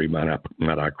boundary might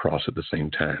I cross at the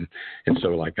same time? And so,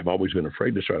 like, I've always been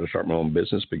afraid to try to start my own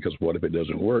business because what if it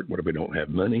doesn't work? What if I don't have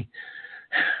money?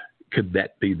 Could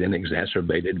that be then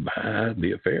exacerbated by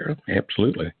the affair?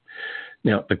 Absolutely.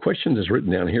 Now, the question that's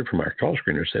written down here from our call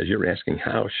screener says you're asking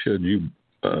how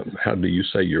do you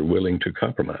say you're willing to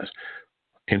compromise?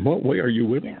 In what way are you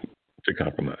willing to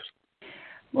compromise?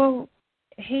 Well,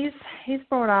 he's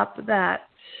brought up that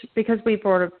because we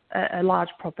bought a large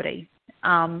property,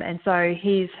 and so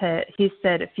he's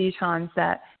said a few times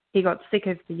that he got sick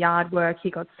of the yard work,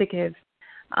 he got sick of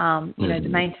the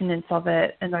maintenance of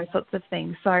it and those sorts of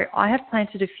things. So I have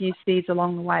planted a few seeds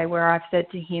along the way where I've said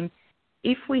to him,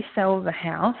 if we sell the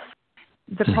house,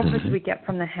 the profits we get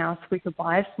from the house, we could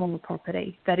buy a smaller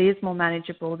property that is more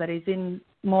manageable, that is in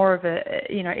more of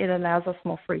it allows us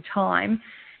more free time.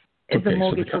 Okay, the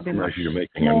mortgage so the compromises you're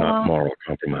making are not moral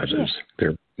compromises. Yeah.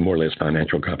 They're more or less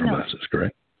financial compromises,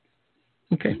 correct?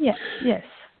 Okay. Yes. A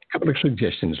couple of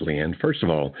suggestions, Leanne. First of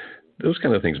all, those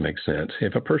kind of things make sense.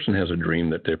 If a person has a dream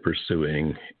that they're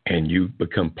pursuing and you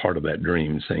become part of that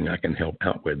dream saying, I can help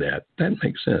out with that, that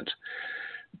makes sense.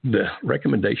 The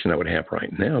recommendation I would have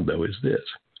right now, though, is this.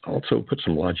 Also put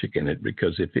some logic in it,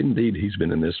 because if indeed he's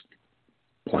been in this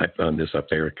life, this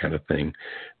affair kind of thing,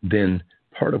 then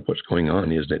part of what's going on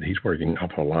is that he's working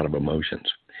off a lot of emotions.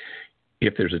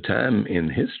 If there's a time in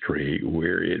history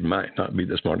where it might not be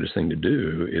the smartest thing to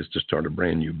do is to start a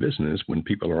brand new business when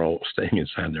people are all staying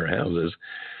inside their houses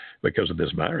because of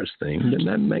this virus thing, then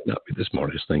that may not be the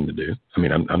smartest thing to do. I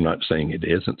mean, I'm not saying it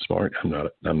isn't smart.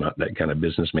 I'm not that kind of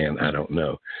businessman. I don't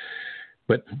know.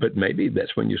 But maybe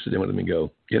that's when you sit down with them and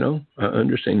go, I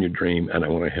understand your dream and I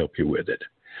want to help you with it.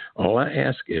 All I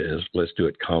ask is let's do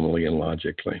it calmly and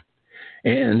logically.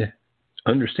 And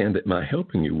understand that my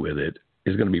helping you with it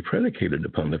is going to be predicated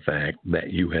upon the fact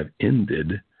that you have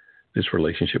ended this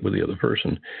relationship with the other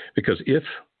person. Because if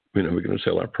we're going to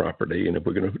sell our property and if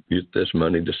we're going to use this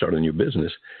money to start a new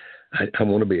business, I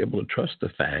want to be able to trust the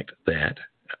fact that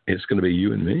it's going to be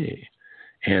you and me.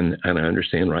 And I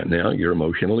understand right now you're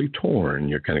emotionally torn.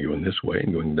 You're kind of going this way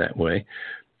and going that way.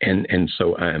 And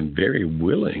so I'm very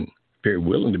willing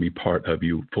to be part of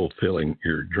you fulfilling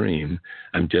your dream.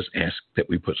 I'm asking that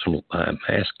we put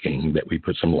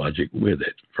some logic with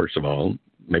it. First of all,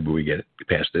 maybe we get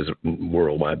past this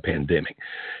worldwide pandemic.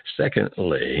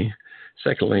 Secondly,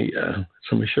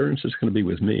 some assurance is going to be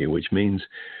with me, which means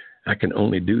I can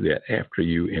only do that after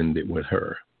you end it with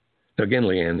her. Now, again,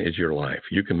 Leanne, it's your life.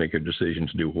 You can make a decision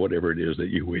to do whatever it is that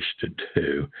you wish to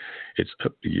do. It's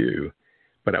up to you.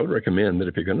 But I would recommend that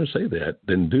if you're going to say that,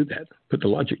 then do that. Put the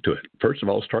logic to it. First of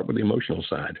all, start with the emotional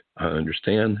side. I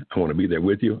understand. I want to be there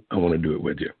with you. I want to do it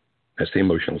with you. That's the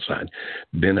emotional side.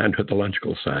 Then I'd put the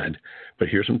logical side. But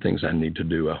here's some things I need to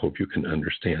do. I hope you can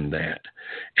understand that.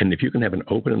 And if you can have an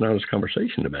open and honest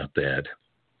conversation about that,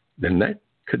 then that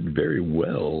could very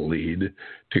well lead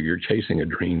to your chasing a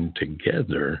dream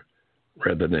together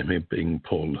rather than him being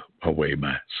pulled away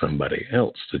by somebody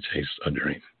else to chase a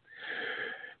dream.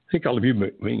 Thank all of you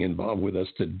being involved with us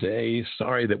today.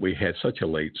 Sorry that we had such a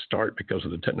late start because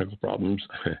of the technical problems.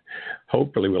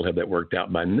 Hopefully we'll have that worked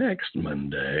out by next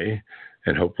Monday,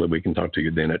 and hopefully we can talk to you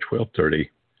then at 12:30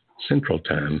 Central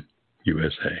Time,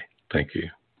 USA. Thank you.